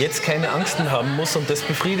ich jetzt keine Angst mehr haben muss und das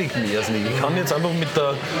befriedigt mich erst nicht. Ich kann jetzt einfach mit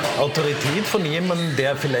der Autorität von jemandem,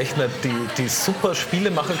 der vielleicht nicht die super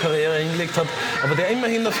Spielemacherkarriere hingelegt hat, aber der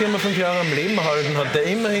immerhin eine Firma 5 Jahre am Leben erhalten hat, der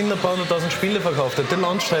immerhin ein paar 100.000 Spiele verkauft hat, der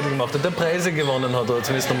Landstreiten gemacht hat, der Preise gewonnen hat oder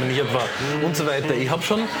zumindest nominiert war und so weiter. Ich habe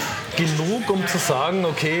schon genug, um zu sagen,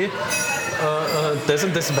 okay, das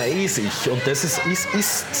und das weiß ich und das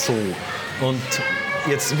ist so. Und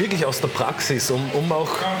jetzt wirklich aus der Praxis, um auch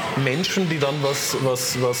Menschen, die dann was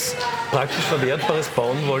praktisch Verwertbares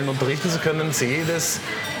bauen wollen, unterrichten zu können, sehe ich das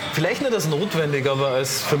vielleicht nicht als notwendig, aber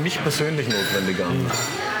als für mich persönlich notwendig an.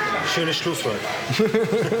 Schönes Schlusswort.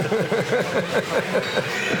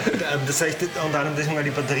 Das heißt, unter anderem, dass mal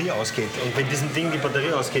die Batterie ausgeht. Und wenn diesem Ding die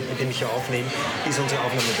Batterie ausgeht, mit dem ich hier aufnehme, ist unsere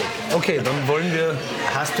Aufnahme weg. Okay, dann wollen wir...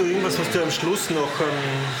 Hast du irgendwas, was du am Schluss noch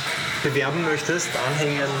bewerben möchtest,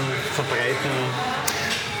 anhängen, verbreiten?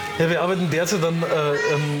 Ja, wir arbeiten derzeit an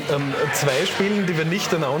 2 Spielen, die wir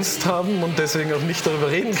nicht announced haben und deswegen auch nicht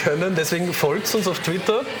darüber reden können. Deswegen folgt uns auf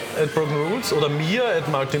Twitter @BrokenRules oder mir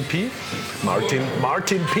 @MartinP.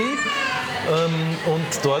 Martin P. Und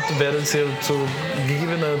dort werden Sie zu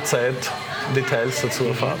gegebener Zeit Details dazu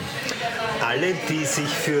erfahren. Alle, die sich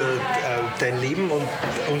für dein Leben und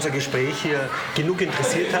unser Gespräch hier genug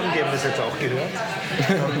interessiert haben, die haben das jetzt auch gehört.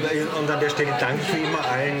 Und an der Stelle danke ich wie immer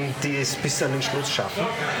allen, die es bis an den Schluss schaffen.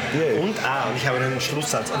 Yeah. Und ich habe einen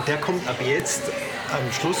Schlusssatz. Und der kommt ab jetzt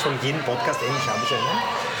am Schluss von jedem Podcast. Endlich habe ich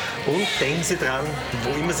einen. Und denken Sie dran,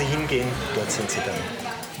 wo immer Sie hingehen, dort sind Sie dann.